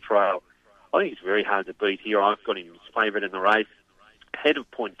sort of trail, I think he's very hard to beat here. I've got him as favourite in the race. Ahead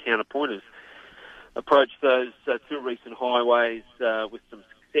of point counterpointers. Approached those 2 recent highways with some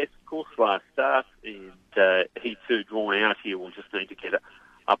success, of course, last start, and he too drawn out here will just need to get it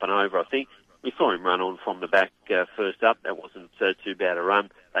up and over, I think. We saw him run on from the back first up. That wasn't too bad a run.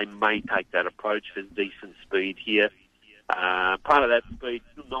 They may take that approach. There's decent speed here. Part of that speed,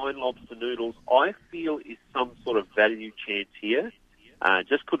 9 Lobster Noodles, I feel is some sort of value chance here.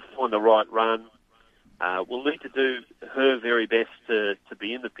 Just could find the right run. We'll need to do her very best to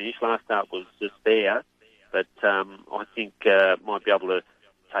be in the finish. Last start was just there, but I think might be able to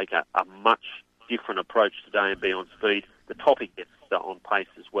take a much different approach today and be on speed. The topic gets on pace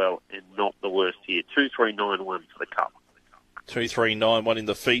as well, and not the worst here. 2-3-9-1 for the Cup. 2-3-9-1 in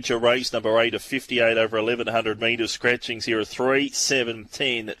the feature race. Number 8 of 58 over 1,100 metres. Scratchings here are 3, 7,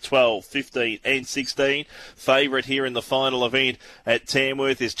 10, 12, 15 and 16. Favourite here in the final event at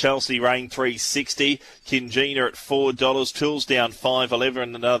Tamworth is Chelsea Rain 360. Kingina at $4. Tools down 5.11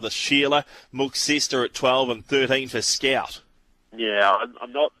 and another Sheila. Mook's Sister at 12 and 13 for Scout. Yeah,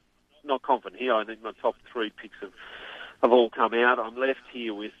 I'm not confident here. I think my top 3 picks have all come out. I'm left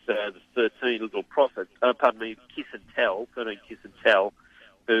here with the 13 Little Prophet, Kiss and Tell, 13 Kiss and Tell,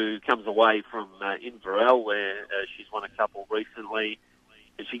 who comes away from Inverell, where she's won a couple recently,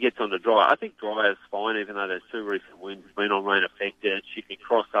 and she gets on to Dry. I think Dry is fine, even though those 2 recent wins have been on rain affected. She can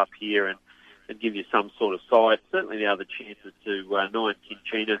cross up here and give you some sort of side. Certainly the other chances to 9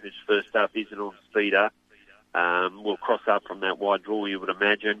 Kingina, who's first up, isn't on speeder. Will cross up from that wide draw, you would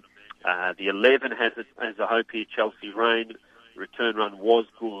imagine. The 11 has a hope here, Chelsea Rain. The return run was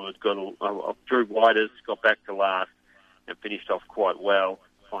good. Drew Whiters got back to last and finished off quite well.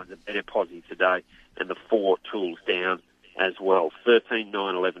 Finds a better posse today. And the 4 Tools down as well. 13,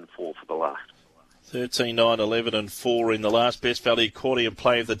 9, 11, 4 for the last. 13, 9, 11 and 4 in the last. Best value accordion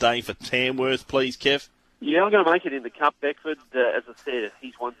play of the day for Tamworth, please, Kev. Yeah, I'm going to make it in the Cup, Beckford. As I said,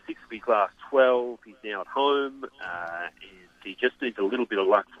 he's won 6 of his last 12. He's now at home. He just needs a little bit of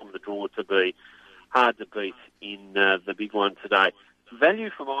luck from the draw to be hard to beat in the big one today. Value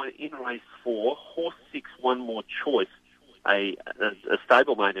for mine in race 4, horse 6, One More Choice, a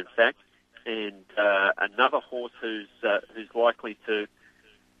stablemate in fact, and another horse who's likely to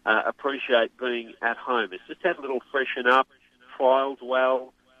appreciate being at home. It's just had a little freshen up, trialled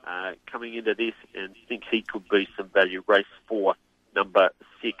well coming into this, and think he could be some value. Race 4, number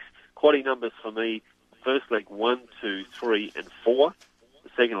 6. Quality numbers for me, first leg 1, 2, 3 and 4. The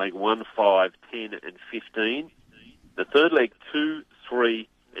second leg 1, 5, 10 and 15. The third leg 2, 3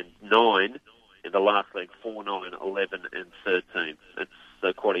 and 9. And the last leg 4, 9, 11 and 13. That's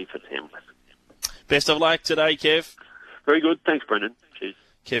the quality for Tamworth. Best of luck today, Kev. Very good. Thanks, Brendan. Cheers.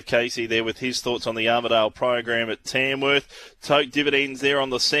 Kev Casey there with his thoughts on the Armadale program at Tamworth. Tote dividends there on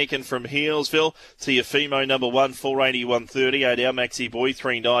the second from Healesville. Tiafimo number 1, 480, 130. 8 our Maxi Boy,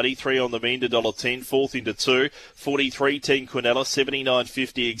 390. 3 on the Mend, $1.10. Fourth into 2. 43, 10 Quinella.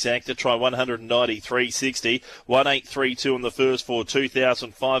 79.50 exacta. Try 193.60. 1832 on the first 4.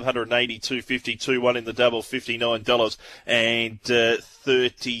 2,582.52. 1 in the double, $59 and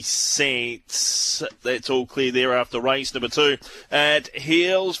 30 cents. That's all clear there after race number 2 at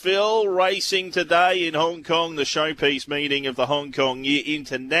Healesville. Racing today in Hong Kong, the showpiece meeting of the Hong Kong Year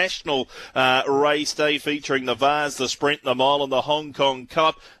International Race Day, featuring the Vase, the Sprint, the Mile and the Hong Kong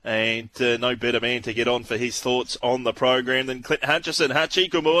Cup. And no better man to get on for his thoughts on the program than Clint Hutchison.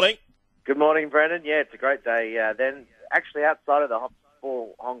 Hutchie, good morning. Good morning, Brendan. Yeah, it's a great day. Then actually outside of the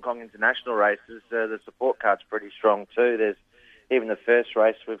 4 Hong Kong international races, the support card's pretty strong too. There's even the first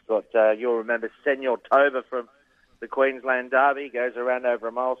race, we've got, you'll remember, Senor Toba from the Queensland Derby, goes around over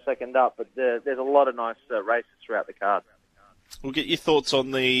a mile, second up. But there's a lot of nice races throughout the card. We'll get your thoughts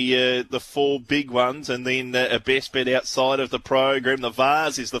on the 4 big ones, and then a best bet outside of the program. The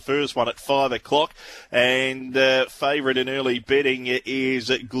Vase is the first one at 5 o'clock, and favourite in early betting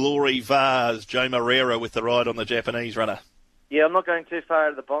is Glory Vase. Joe Moreira with the ride on the Japanese runner. Yeah, I'm not going too far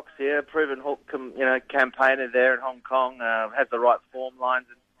out of the box here. Proven hook, campaigner there in Hong Kong, has the right form lines.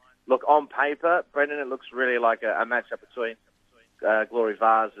 And look, on paper, Brendan, it looks really like a matchup between Glory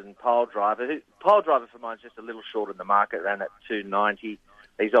Vase and Pile Driver. Pile Driver for mine is just a little short in the market, around that 290.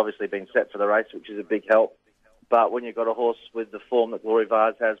 He's obviously been set for the race, which is a big help. But when you've got a horse with the form that Glory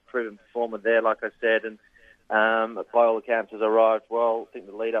Vase has, proven performer there, like I said, and by all accounts has arrived well. I think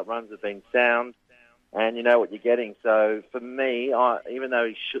the lead-up runs have been sound. And you know what you're getting. So for me, even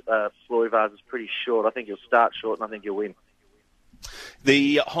though Glory Vase is pretty short, I think he'll start short and I think he'll win.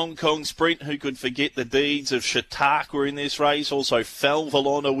 The Hong Kong Sprint, who could forget the deeds of Chautauqua in this race? Also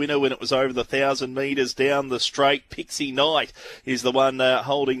Falvalon, a winner when it was over the 1,000 metres down the straight. Pixie Knight is the one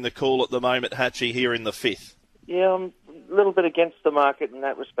holding the call at the moment, Hatchie, here in the 5th. Yeah, I'm a little bit against the market in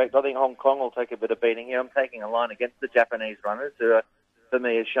that respect. I think Hong Kong will take a bit of beating here. I'm taking a line against the Japanese runners who are, for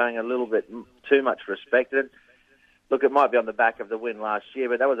me, is showing a little bit too much respect. And look, it might be on the back of the win last year,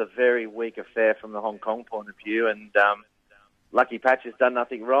 but that was a very weak affair from the Hong Kong point of view. And Lucky Patch has done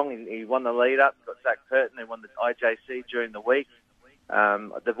nothing wrong. He won the lead-up, got Zach Purton, he won the IJC during the week.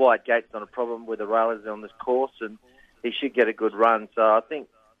 The wide gate's not a problem with the railers on this course, and he should get a good run. So I think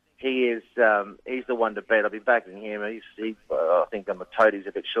he's the one to beat. I'll be backing him. I think on the tote he's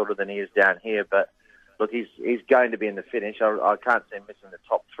a bit shorter than he is down here, but look, he's going to be in the finish. I can't see him missing the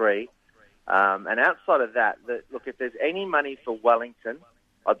top 3. And outside of that, look, if there's any money for Wellington,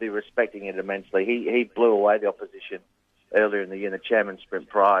 I'd be respecting it immensely. He blew away the opposition earlier in the year in the Chairman's Sprint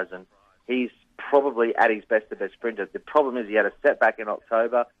Prize, and he's probably at his best, the best sprinter. The problem is he had a setback in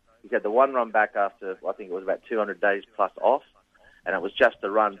October. He's had the one run back after, I think it was about 200 days plus off, and it was just a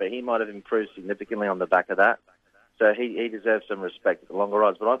run, but he might have improved significantly on the back of that. So he deserves some respect at the longer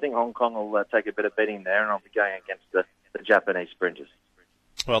odds. But I think Hong Kong will take a bit of beating there, and I'll be going against the Japanese sprinters.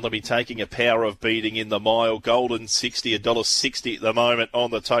 Well, they'll be taking a power of beating in the mile. Golden 60, $1.60 at the moment on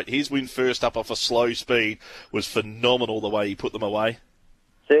the tote. His win first up off a slow speed was phenomenal the way he put them away.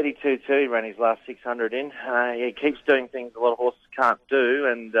 32.2, he ran his last 600 in. He keeps doing things a lot of horses can't do,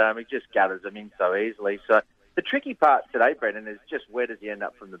 and he just gathers them in so easily. So the tricky part today, Brendan, is just where does he end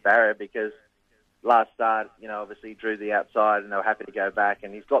up from the barrier, because last start, obviously he drew the outside and they were happy to go back,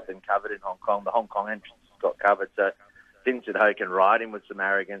 and he's got them covered in Hong Kong. The Hong Kong entrance has got covered, so Vincent Ho can ride him with some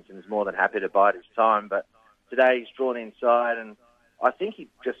arrogance and is more than happy to bide his time. But today he's drawn inside, and I think he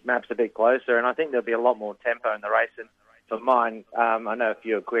just maps a bit closer, and I think there'll be a lot more tempo in the race. And for mine, I know if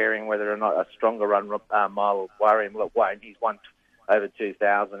you're querying whether or not a stronger run mile will worry him. Look, Wayne, he's won over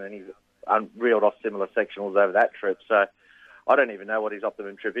 2,000, and he's reeled off similar sectionals over that trip. So I don't even know what his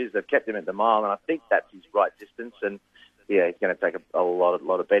optimum trip is. They've kept him at the mile, and I think that's his right distance. And yeah, he's going to take a lot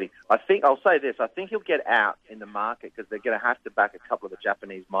of betting. I'll say this. I think he'll get out in the market because they're going to have to back a couple of the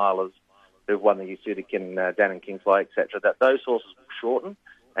Japanese milers who've won the Usudikin, Dan and Kingsway, etc. That those horses will shorten,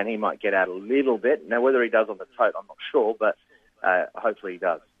 and he might get out a little bit. Now, whether he does on the tote, I'm not sure, but hopefully he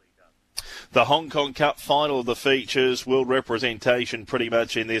does. The Hong Kong Cup final of the features, world representation pretty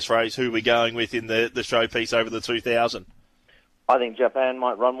much in this race. Who are we going with in the showpiece over the 2000? I think Japan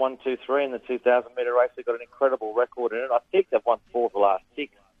might run 1, 2, 3 in the 2,000-metre race. They've got an incredible record in it. I think they've won 4 of the last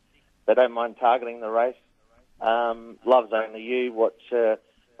 6. They don't mind targeting the race. Loves Only You. I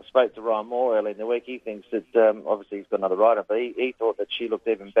spoke to Ryan Moore earlier in the week. He thinks that, obviously he's got another rider, but he thought that she looked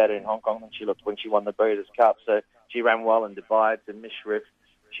even better in Hong Kong than she looked when she won the Breeders' Cup. So she ran well in Dubai. It's a Mishrif.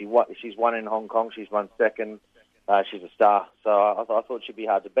 She's won in Hong Kong. She's run second. She's a star. So I thought she'd be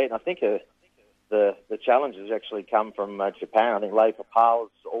hard to beat. And I think the challenges actually come from Japan. I think Lei Papal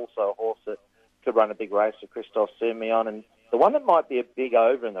is also a horse that could run a big race for Christophe Simeon. And the one that might be a big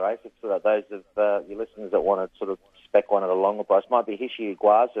over in the race, if those of your listeners that want to sort of spec one at a longer price, might be Hishi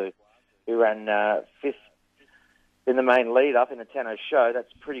Iguazu, who ran 5th in the main lead-up in the Tenno Show.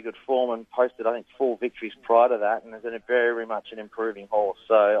 That's pretty good form and posted, I think, 4 victories prior to that, and is very much an improving horse.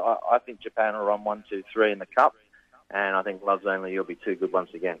 So I think Japan will run 1, 2, 3 in the Cup, and I think Loves Only You'll be too good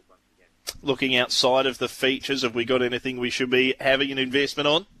once again. Looking outside of the features, have we got anything we should be having an investment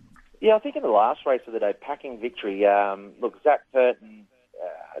on? Yeah, I think in the last race of the day, Packing Victory, look, Zach Purton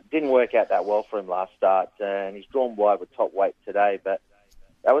didn't work out that well for him last start, and he's drawn wide with top weight today, but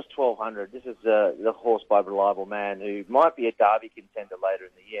that was 1,200. This is the horse by Reliable Man, who might be a Derby contender later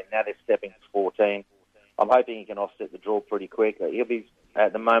in the year. Now they're stepping to 14. I'm hoping he can offset the draw pretty quick. He'll be,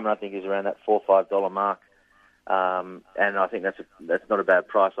 at the moment, I think he's around that $4 or $5 mark, and I think that's not a bad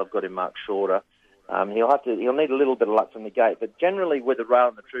price. I've got him marked shorter. He'll need a little bit of luck from the gate, but generally with the rail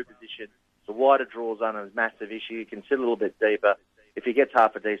in the true position, the wider draws aren't a massive issue. You can sit a little bit deeper. If he gets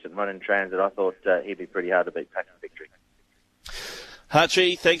half a decent run in transit, I thought he'd be pretty hard to beat Packing Victory.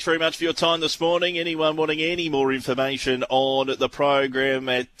 Hutchie, thanks very much for your time this morning. Anyone wanting any more information on the program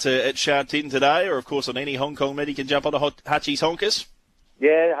at Sha Tin today, or of course on any Hong Kong meet, you can jump on to Hutchie's Honkers?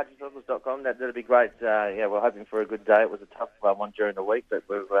 Yeah, hutchieshonkers.com. That'd be great. We're hoping for a good day. It was a tough one during the week, but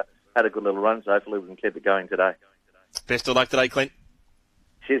we've had a good little run, so hopefully we can keep it going today. Best of luck today, Clint.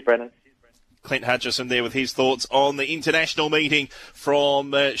 Cheers, Brendan. Clint Hutchison there with his thoughts on the international meeting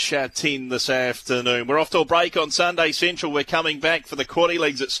from Sha Tin this afternoon. We're off to a break on Sunday Central. We're coming back for the quaddy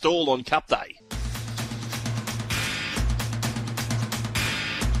legs at Stawell on Cup Day.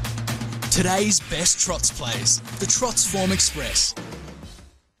 Today's best trots plays, the Trots Form Express.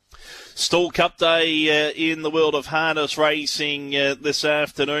 Stawell Cup Day in the world of harness racing this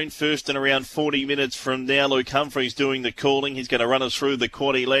afternoon. First in around 40 minutes from now, Luke Humphreys doing the calling. He's going to run us through the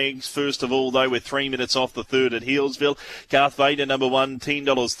quaddy legs. First of all, though, we're 3 minutes off the third at Healesville. Garth Vader, number 1,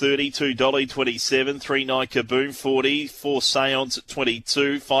 $10.30. 2 Dolly, 27. 3 Night Kaboom, 40. 4 Seance at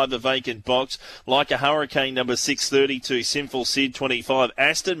 22. 5 A Vacant Box. Like a Hurricane, number 6, 32. Sinful Sid, 25.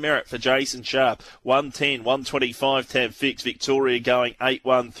 Aston Merit for Jason Sharp, 110. 125 Tab Fix. Victoria going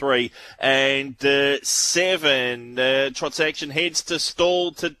 813. And 7 Trots Action heads to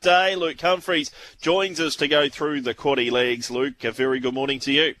Stawell today. Luke Humphreys joins us to go through the quaddy legs. Luke, a very good morning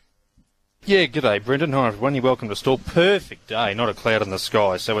to you. Yeah, g'day, Brendan. Hi, everyone. You're welcome to Stawell. Perfect day, not a cloud in the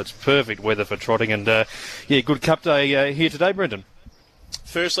sky, so it's perfect weather for trotting. And, good cup day here today, Brendan.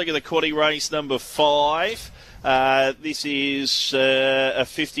 First leg of the quaddy race, number 5. This is a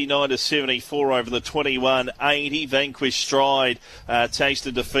 59-74 over the 21.80. Vanquish Stride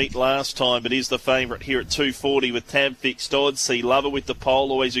tasted defeat last time, but is the favourite here at 240 with Tab Fixed Odds. See Lover with the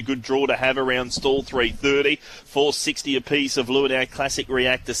pole, always a good draw to have around Stawell, 330. 460 a piece of Luanair Classic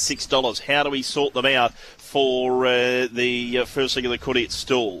Reactor, $6. How do we sort them out for the first leg of the quaddy at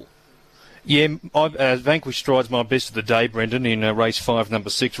Stawell? Yeah, Vanquish Stride's my best of the day, Brendan, in race 5,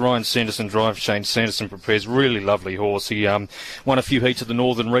 number 6. Ryan Sanderson drives, Shane Sanderson prepares. Really lovely horse. He won a few heats of the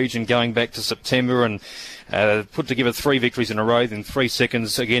Northern region going back to September and put together 3 victories in a row, then 3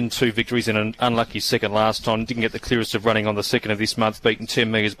 seconds, again 2 victories in an unlucky second last time. Didn't get the clearest of running on the 2nd of this month, beaten 10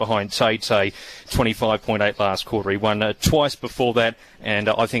 metres behind Tay, 25.8 last quarter. He won twice before that, and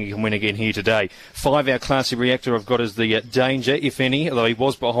I think he can win again here today. 5 Our Classy Reactor I've got as the danger, if any, although he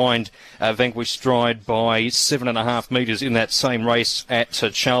was behind Vanquish Stride by 7.5 metres in that same race at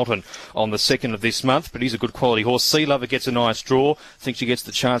Charlton on the 2nd of this month, but he's a good quality horse. Sea Lover gets a nice draw. I think she gets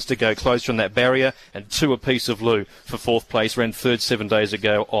the chance to go closer on that barrier, and 2 apiece of Lou for 4th place. Ran 3rd 7 days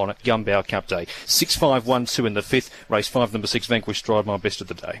ago on Gumbau Cup Day. 6-5-1-2 in the 5th. Race 5, number 6, Vanquish Stride, my best of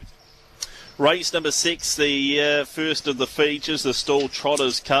the day. Race number 6, the first of the features, the Stawell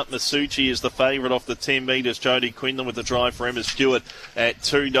Trotters Cup. Masucci is the favourite off the 10 metres. Jodie Quinlan with the drive for Emma Stewart at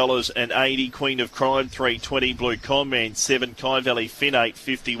 $2.80. Queen of Crime, $3.20. Blue Conman, 7. Kai Valley Fin,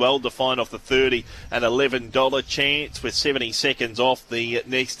 $8.50. Well defined off the 30, an $11 chance with 70 seconds off the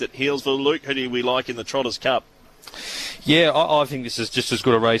next at Healesville. Luke, who do we like in the Trotters Cup? Yeah, I think this is just as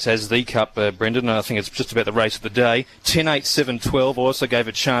good a race as the Cup, Brendan. I think it's just about the race of the day. 10, 8, 7, 12. Also gave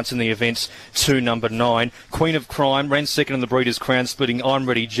a chance in the events to number 9. Queen of Crime ran second in the Breeders' Crown, splitting I'm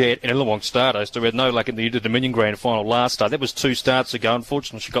Ready Jet and Illawong Stardust, who had no luck in the Dominion Grand Final last start. That was 2 starts ago.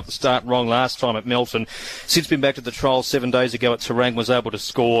 Unfortunately, she got the start wrong last time at Melton. Since been back to the trial 7 days ago at Terang, was able to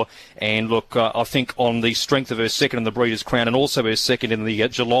score. And look, I think on the strength of her second in the Breeders' Crown and also her second in the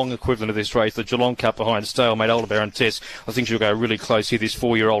Geelong equivalent of this race, the Geelong Cup behind Stalemate Aldebaran Test, I think she'll go really close here, this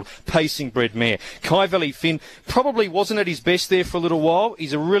 4-year-old pacing bred mare. Kai Valley Finn probably wasn't at his best there for a little while.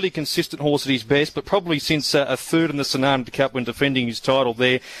 He's a really consistent horse at his best, but probably since a third in the Sanand Cup when defending his title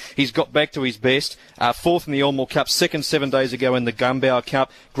there, he's got back to his best. Fourth in the Elmore Cup, second 7 days ago in the Gumbauer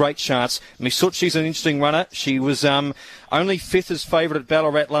Cup. Great chance. Misuchi's an interesting runner. She was only fifth as favourite at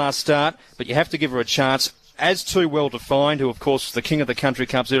Ballarat last start, but you have to give her a chance. As too well defined, who of course was the king of the country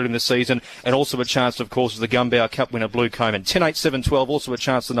cups early in the season, and also a chance, of course, as the Gumbauer Cup winner Blue Coman. 10, 8, 7, 12, also a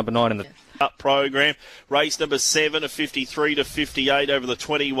chance to number 9 in the up program. Race number 7, a 53 to 58 over the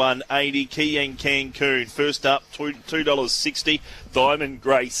 21.80. Kian Cancun first up, $2.60. Diamond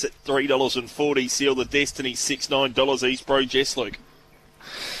Grace at $3.40. Seal the Destiny $6-9 East Bro Jessluke.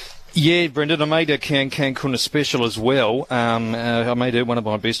 Yeah, Brendan, I made her Cancun a special as well. I made her one of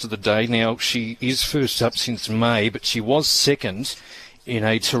my best of the day. Now, she is first up since May, but she was second in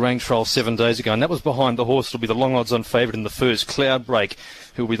a Terang trial 7 days ago, and that was behind the horse that'll be the long odds on favourite in the first, Cloudbreak,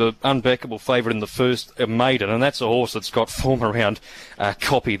 who will be the unbackable favourite in the first, Maiden, and that's a horse that's got form around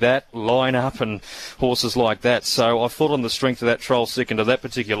Copy That, Line Up, and horses like that. So I thought on the strength of that trial second of that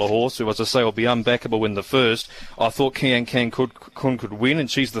particular horse, who, as I say, will be unbackable in the first, I thought Kian Cancun could win,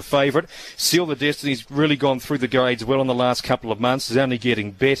 and she's the favourite. Seal the Destiny's really gone through the grades well in the last couple of months, is only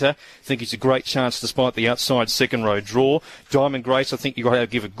getting better. I think it's a great chance despite the outside second row draw. Diamond Grace, I think you've got to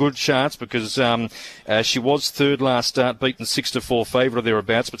give a good chance because she was third last start, beaten 6-4 favourite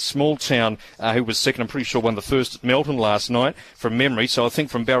thereabouts, but Small Town, who was second, I'm pretty sure won the first at Melton last night from memory, so I think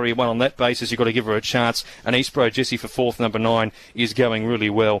from barrier 1 on that basis you've got to give her a chance. And Eastbro Jessie for fourth, number 9, is going really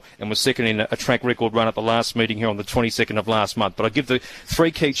well and was second in a track record run at the last meeting here on the 22nd of last month. But I give the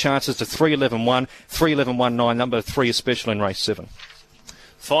 3 key chances to 3-11-1, 3-11-1-9, number 3 is special in race 7.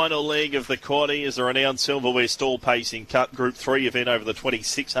 Final leg of the quaddie is the renowned Silverware Stall Pacing Cup Group 3 event over the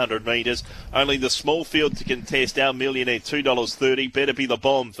 2,600 metres. Only the small field to contest. Our Millionaire $2.30. Better Be the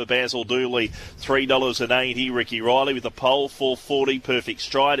Bomb for Basil Dooley $3.80. Ricky Riley with the pole $4.40. Perfect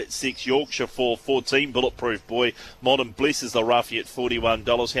Stride at 6. Yorkshire $4.14. Bulletproof Boy. Modern Bliss is the roughie at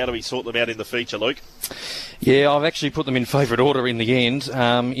 $41. How do we sort them out in the feature, Luke? Yeah, I've actually put them in favourite order in the end,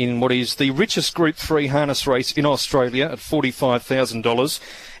 in what is the richest Group 3 harness race in Australia at $45,000.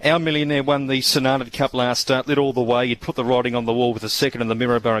 Our Millionaire won the Sonata Cup last start, led all the way. He'd put the writing on the wall with a second in the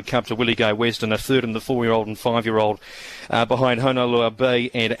Mirraborough Cup to Willie Go West and a third in the 4-year-old and 5-year-old behind Honolulu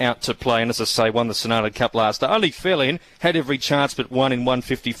Bay and Out to Play. And as I say, won the Sonata Cup last start. Only fell in, had every chance but won in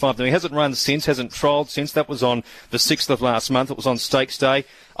 155. Now, he hasn't run since, hasn't trialled since. That was on the 6th of last month. It was on Stakes Day.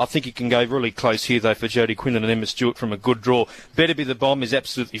 I think he can go really close here, though, for Jody Quinlan and Emma Stewart from a good draw. Better Be the Bomb is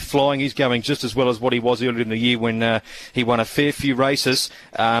absolutely flying. He's going just as well as what he was earlier in the year when he won a fair few races.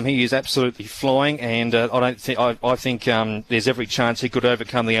 He is absolutely flying, and I think there's every chance he could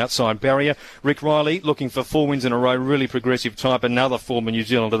overcome the outside barrier. Rick Riley, looking for 4 wins in a row, really progressive type. Another former New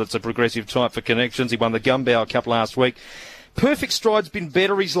Zealander that's a progressive type for connections. He won the Gumbauer Cup last week. Perfect Stride's been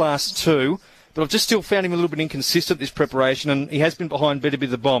better his last 2. But I've just still found him a little bit inconsistent this preparation, and he has been behind Better Be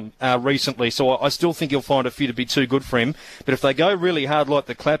the Bomb recently, so I still think he'll find a few to be too good for him. But if they go really hard like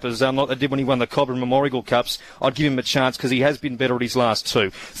the Clappers, like they did when he won the Cobram Memorial Cups, I'd give him a chance because he has been better at his last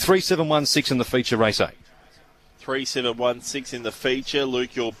 2. 3-7-1-6 in the feature, race 8. 3-7-1-6 in the feature.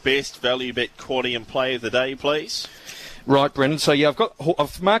 Luke, your best value bet quaddie and play of the day, please. Right, Brendan. So, yeah,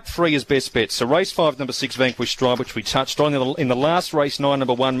 I've marked 3 as best bets. So, race 5, number 6, Vanquish Stride, which we touched on. In the last race, 9,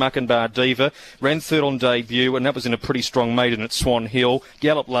 number 1, Muckenbar Diva, ran third on debut, and that was in a pretty strong maiden at Swan Hill.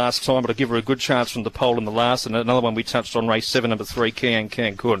 Galloped last time, but I'll give her a good chance from the pole in the last. And another one we touched on, race 7, number 3, Kian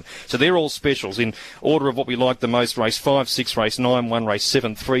Cancun. So, they're all specials in order of what we like the most. Race 5, 6, race 9, 1, race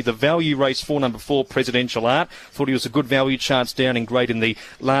 7, 3. The value race 4, number 4, Presidential Art. Thought he was a good value chance down in grade in the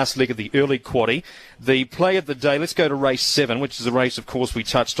last leg of the early quaddie. The play of the day, let's go to race 7, which is a race, of course, we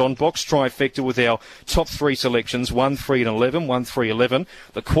touched on. Box trifecta with our top 3 selections, 1, 3 and 11, 1, 3, 11.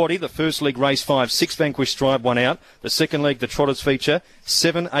 The quaddie, the first leg, race 5, 6, Vanquish Stride, 1 out. The second leg, the Trotters feature,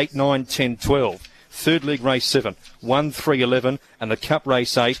 7, 8, 9, 10, 12. Third leg race 7, 1, 3, 11, and the Cup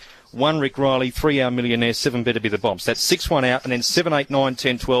race 8, 1 Rick Riley, 3 Hour Millionaire, 7 Better Be the Bombs. That's 6-1 out, and then 7, 8, 9,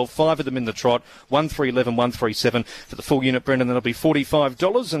 10, 12, 5 of them in the trot, 1, 3, 11, 1, 3, 7 for the full unit, Brendan. That'll be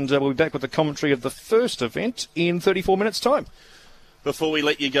 $45, and we'll be back with the commentary of the first event in 34 minutes' time. Before we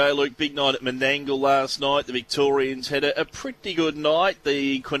let you go, Luke, big night at Menangle last night. The Victorians had a pretty good night.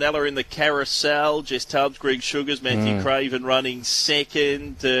 The Quinella in the carousel, Jess Tubbs, Greg Sugars, Matthew Craven running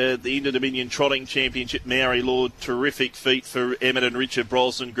second. The Inter-Dominion Trotting Championship, Maori Lord, terrific feat for Emmett and Richard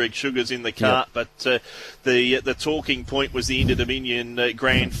Brosnan, Greg Sugars in the cart. Yep. But the talking point was the Inter-Dominion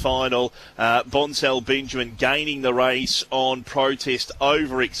Grand Final. Bonsal Benjamin gaining the race on protest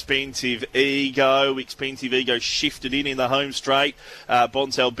over Expensive Ego. Expensive Ego shifted in the home straight.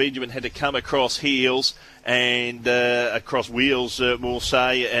 Bonsal Benjamin had to come across heels and across wheels, we'll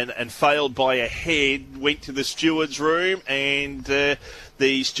say, and failed by a head, went to the steward's room, and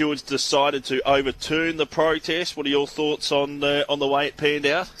the stewards decided to overturn the protest. What are your thoughts on the way it panned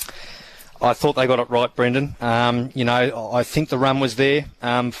out? I thought they got it right, Brendan. I think the run was there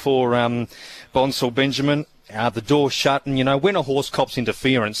for Bonsal Benjamin. The door shut, and, when a horse cops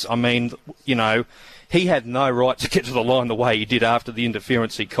interference, he had no right to get to the line the way he did after the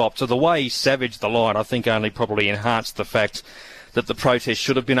interference he copped. So the way he savaged the line, I think, only probably enhanced the fact that the protest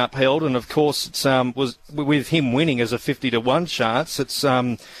should have been upheld. And, of course, it's was with him winning as a 50-1 chance, it's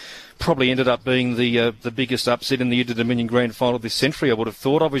probably ended up being the biggest upset in the Inter-Dominion Grand Final this century, I would have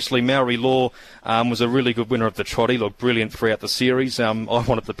thought. Obviously, Maori Law was a really good winner of the trot. He looked brilliant throughout the series. I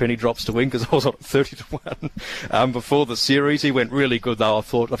wanted the penny drops to win because I was on 30-1 before the series. He went really good, though. I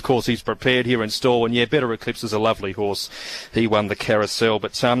thought, of course, he's prepared here in stall, and Better Eclipse is a lovely horse. He won the carousel,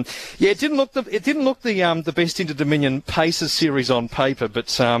 but it didn't look the best Inter-Dominion Pacers series on paper, but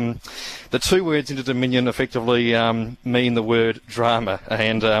the two words Inter-Dominion effectively mean the word drama,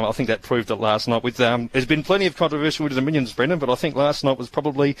 and I think that proved it last night. There's been plenty of controversial Inter-Dominions, Brendan, but I think last night was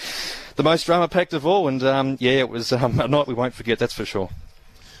probably the most drama-packed of all, and it was a night we won't forget, that's for sure.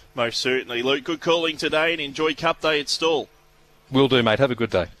 Most certainly. Luke, good calling today, and enjoy Cup Day at Stall. Will do, mate. Have a good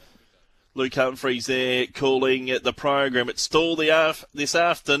day. Luke Humphries there calling the program at Stall this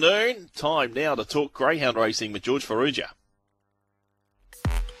afternoon. Time now to talk greyhound racing with George Farrugia.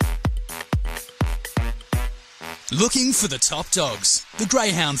 Looking for the top dogs, the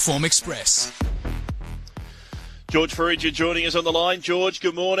Greyhound Form Express. George Farrugia joining us on the line. George,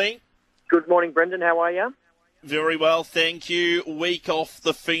 good morning. Good morning, Brendan. How are you? Very well, thank you. Week off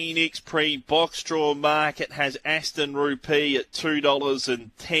the Phoenix pre-box draw market has Aston Rupee at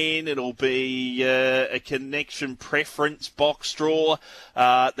 $2.10. It'll be a connection preference box draw.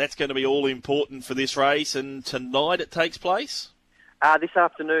 That's going to be all important for this race, and tonight it takes place? This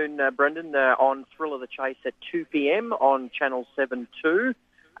afternoon, Brendan, on Thrill of the Chase at 2 p.m. on Channel 7-2,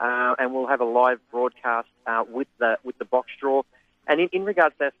 and we'll have a live broadcast with the box draw. And in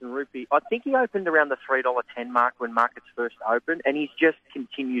regards to Aston Rupee, I think he opened around the $3.10 mark when markets first opened, and he's just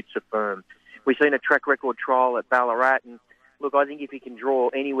continued to firm. We've seen a track record trial at Ballarat, and look, I think if he can draw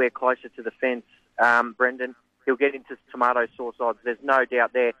anywhere closer to the fence, Brendan, he'll get into tomato sauce odds. There's no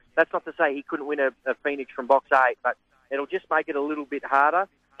doubt there. That's not to say he couldn't win a Phoenix from box 8, but it'll just make it a little bit harder.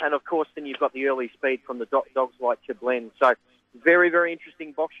 And, of course, then you've got the early speed from the dogs like Chablend. So, very, very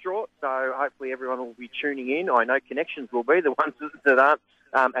interesting box draw. So, hopefully everyone will be tuning in. I know Connections will be, the ones that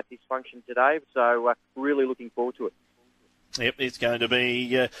aren't at this function today. So, really looking forward to it. Yep, it's going to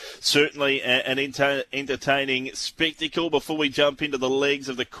be certainly an entertaining spectacle. Before we jump into the legs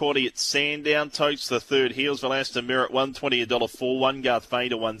of the quaddie at Sandown, Totes the third, Healesville Aston Merritt $120, $1.04, One Garth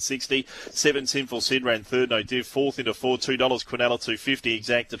Fader $160, 7 Sinful Sid ran third, no div, fourth into $4, $2 Quinella $250,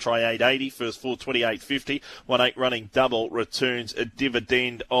 Exact to try $8.80, first 4 $28.50, 1-8 running double returns a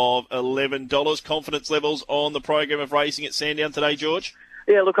dividend of $11. Confidence levels on the program of racing at Sandown today, George?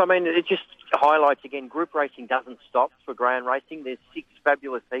 Yeah, look, I mean, it just highlights again, group racing doesn't stop for greyhound racing. There's 6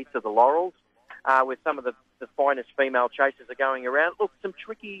 fabulous heats of the Laurels, where some of the finest female chasers are going around. Look, some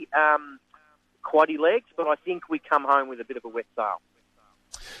tricky quaddie legs, but I think we come home with a bit of a wet sail.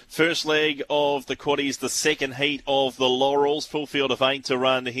 First leg of the quaddies, the second heat of the Laurels. Full field of 8 to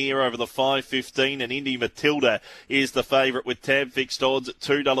run here over the 5.15, and Indy Matilda is the favourite with tab fixed odds at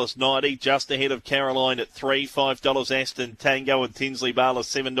 $2.90, just ahead of Caroline at $3, $5 Aston Tango, and Tinsley Bala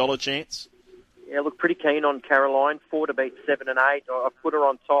 $7 chance. Yeah, look, pretty keen on Caroline, 4 to beat 7 and 8. I've put her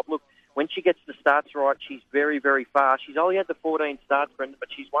on top. Look, when she gets the starts right, she's very, very fast. She's only had the 14 starts, Brendan, but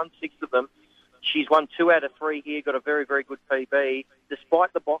she's won 6 of them. She's won 2 out of 3 here, got a very, very good PB.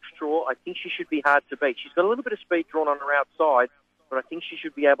 Despite the box draw, I think she should be hard to beat. She's got a little bit of speed drawn on her outside, but I think she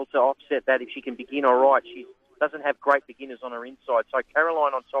should be able to offset that if she can begin all right. She doesn't have great beginners on her inside. So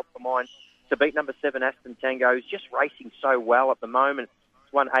Caroline on top for mine, to beat number 7, Aston Tango, who's just racing so well at the moment.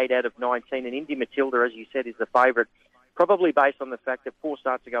 It's won 8 out of 19, and Indy Matilda, as you said, is the favourite, probably based on the fact that 4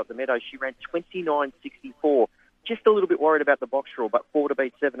 starts ago at the Meadows, she ran 29.64. Just a little bit worried about the box rule, but 4 to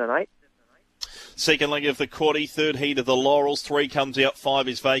beat 7 and 8. Second leg of the quaddie, third heat of the Laurels. 3 comes out, 5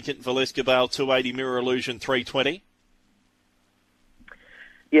 is vacant. Valeska Bale, 280, Mirror Illusion, 320.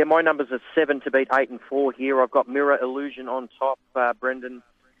 Yeah, my numbers are 7 to beat 8 and 4 here. I've got Mirror Illusion on top, Brendan.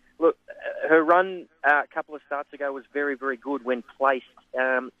 Look, her run a couple of starts ago was very, very good when placed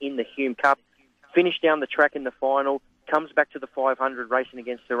in the Hume Cup. Finished down the track in the final, comes back to the 500 racing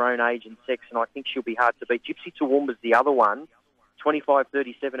against her own age and sex, and I think she'll be hard to beat. Gypsy Toowoomba's the other one,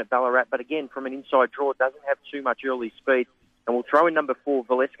 25.37 at Ballarat, but again, from an inside draw, doesn't have too much early speed. And we'll throw in number 4,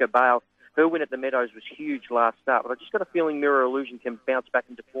 Valeska Bale. Her win at the Meadows was huge last start, but I just got a feeling Mirror Illusion can bounce back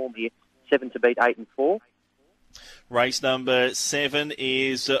into form here, 7 to beat 8 and 4. Race number 7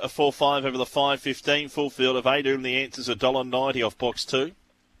 is a 4-5 over the 5.15, full field of 8, and the answer's $1.90 off box 2.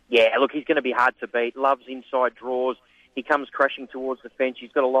 Yeah, look, he's going to be hard to beat. Loves inside draws. He comes crashing towards the fence.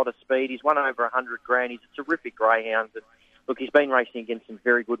 He's got a lot of speed. He's won over 100 grand. He's a terrific greyhound. And look, he's been racing against some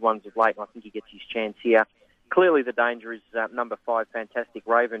very good ones of late, and I think he gets his chance here. Clearly the danger is number 5, Fantastic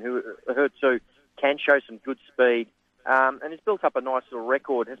Raven, who her too can show some good speed and has built up a nice little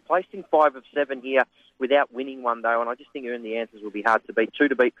record. Has placed in 5 of 7 here without winning one, though, and I just think Earn the Answers will be hard to beat. 2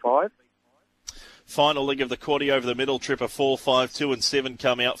 to beat 5. Final leg of the quaddie over the middle, trip of 4, 5, 2 and 7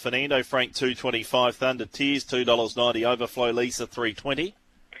 come out. Fernando Frank, 225. Thunder Tears, $2.90. Overflow Lisa, 320.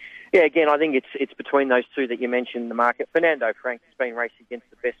 Yeah, again, I think it's between those two that you mentioned in the market. Fernando Frank has been racing against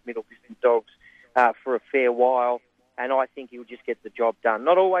the best middle distance dogs for a fair while, and I think he'll just get the job done.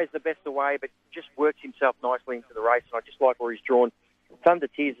 Not always the best away, but just works himself nicely into the race, and I just like where he's drawn. Thunder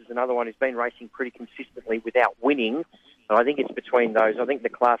Tears is another one who's been racing pretty consistently without winning, and I think it's between those. I think the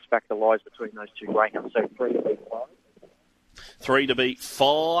class factor lies between those two greyhounds, so 3 to beat 5. 3 to beat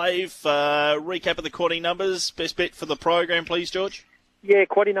 5. Recap of the quaddie numbers. Best bet for the program, please, George. Yeah,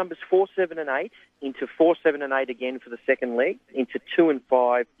 quaddie numbers 4, 7 and 8, into 4, 7 and 8 again for the second leg, into 2 and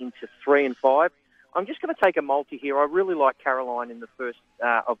 5, into 3 and 5. I'm just going to take a multi here. I really like Caroline in the first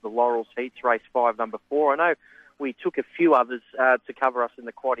of the Laurels Heats, race 5, number 4. I know we took a few others to cover us in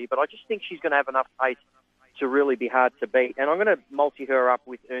the quaddie, but I just think she's going to have enough pace to really be hard to beat. And I'm going to multi her up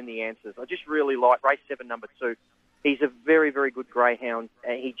with Earn the Answers. I just really like race 7, number 2. He's a very, very good greyhound.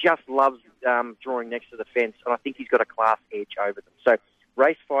 He just loves drawing next to the fence, and I think he's got a class edge over them. So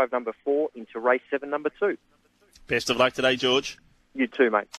race 5, number 4, into race 7, number 2. Best of luck today, George. You too, mate.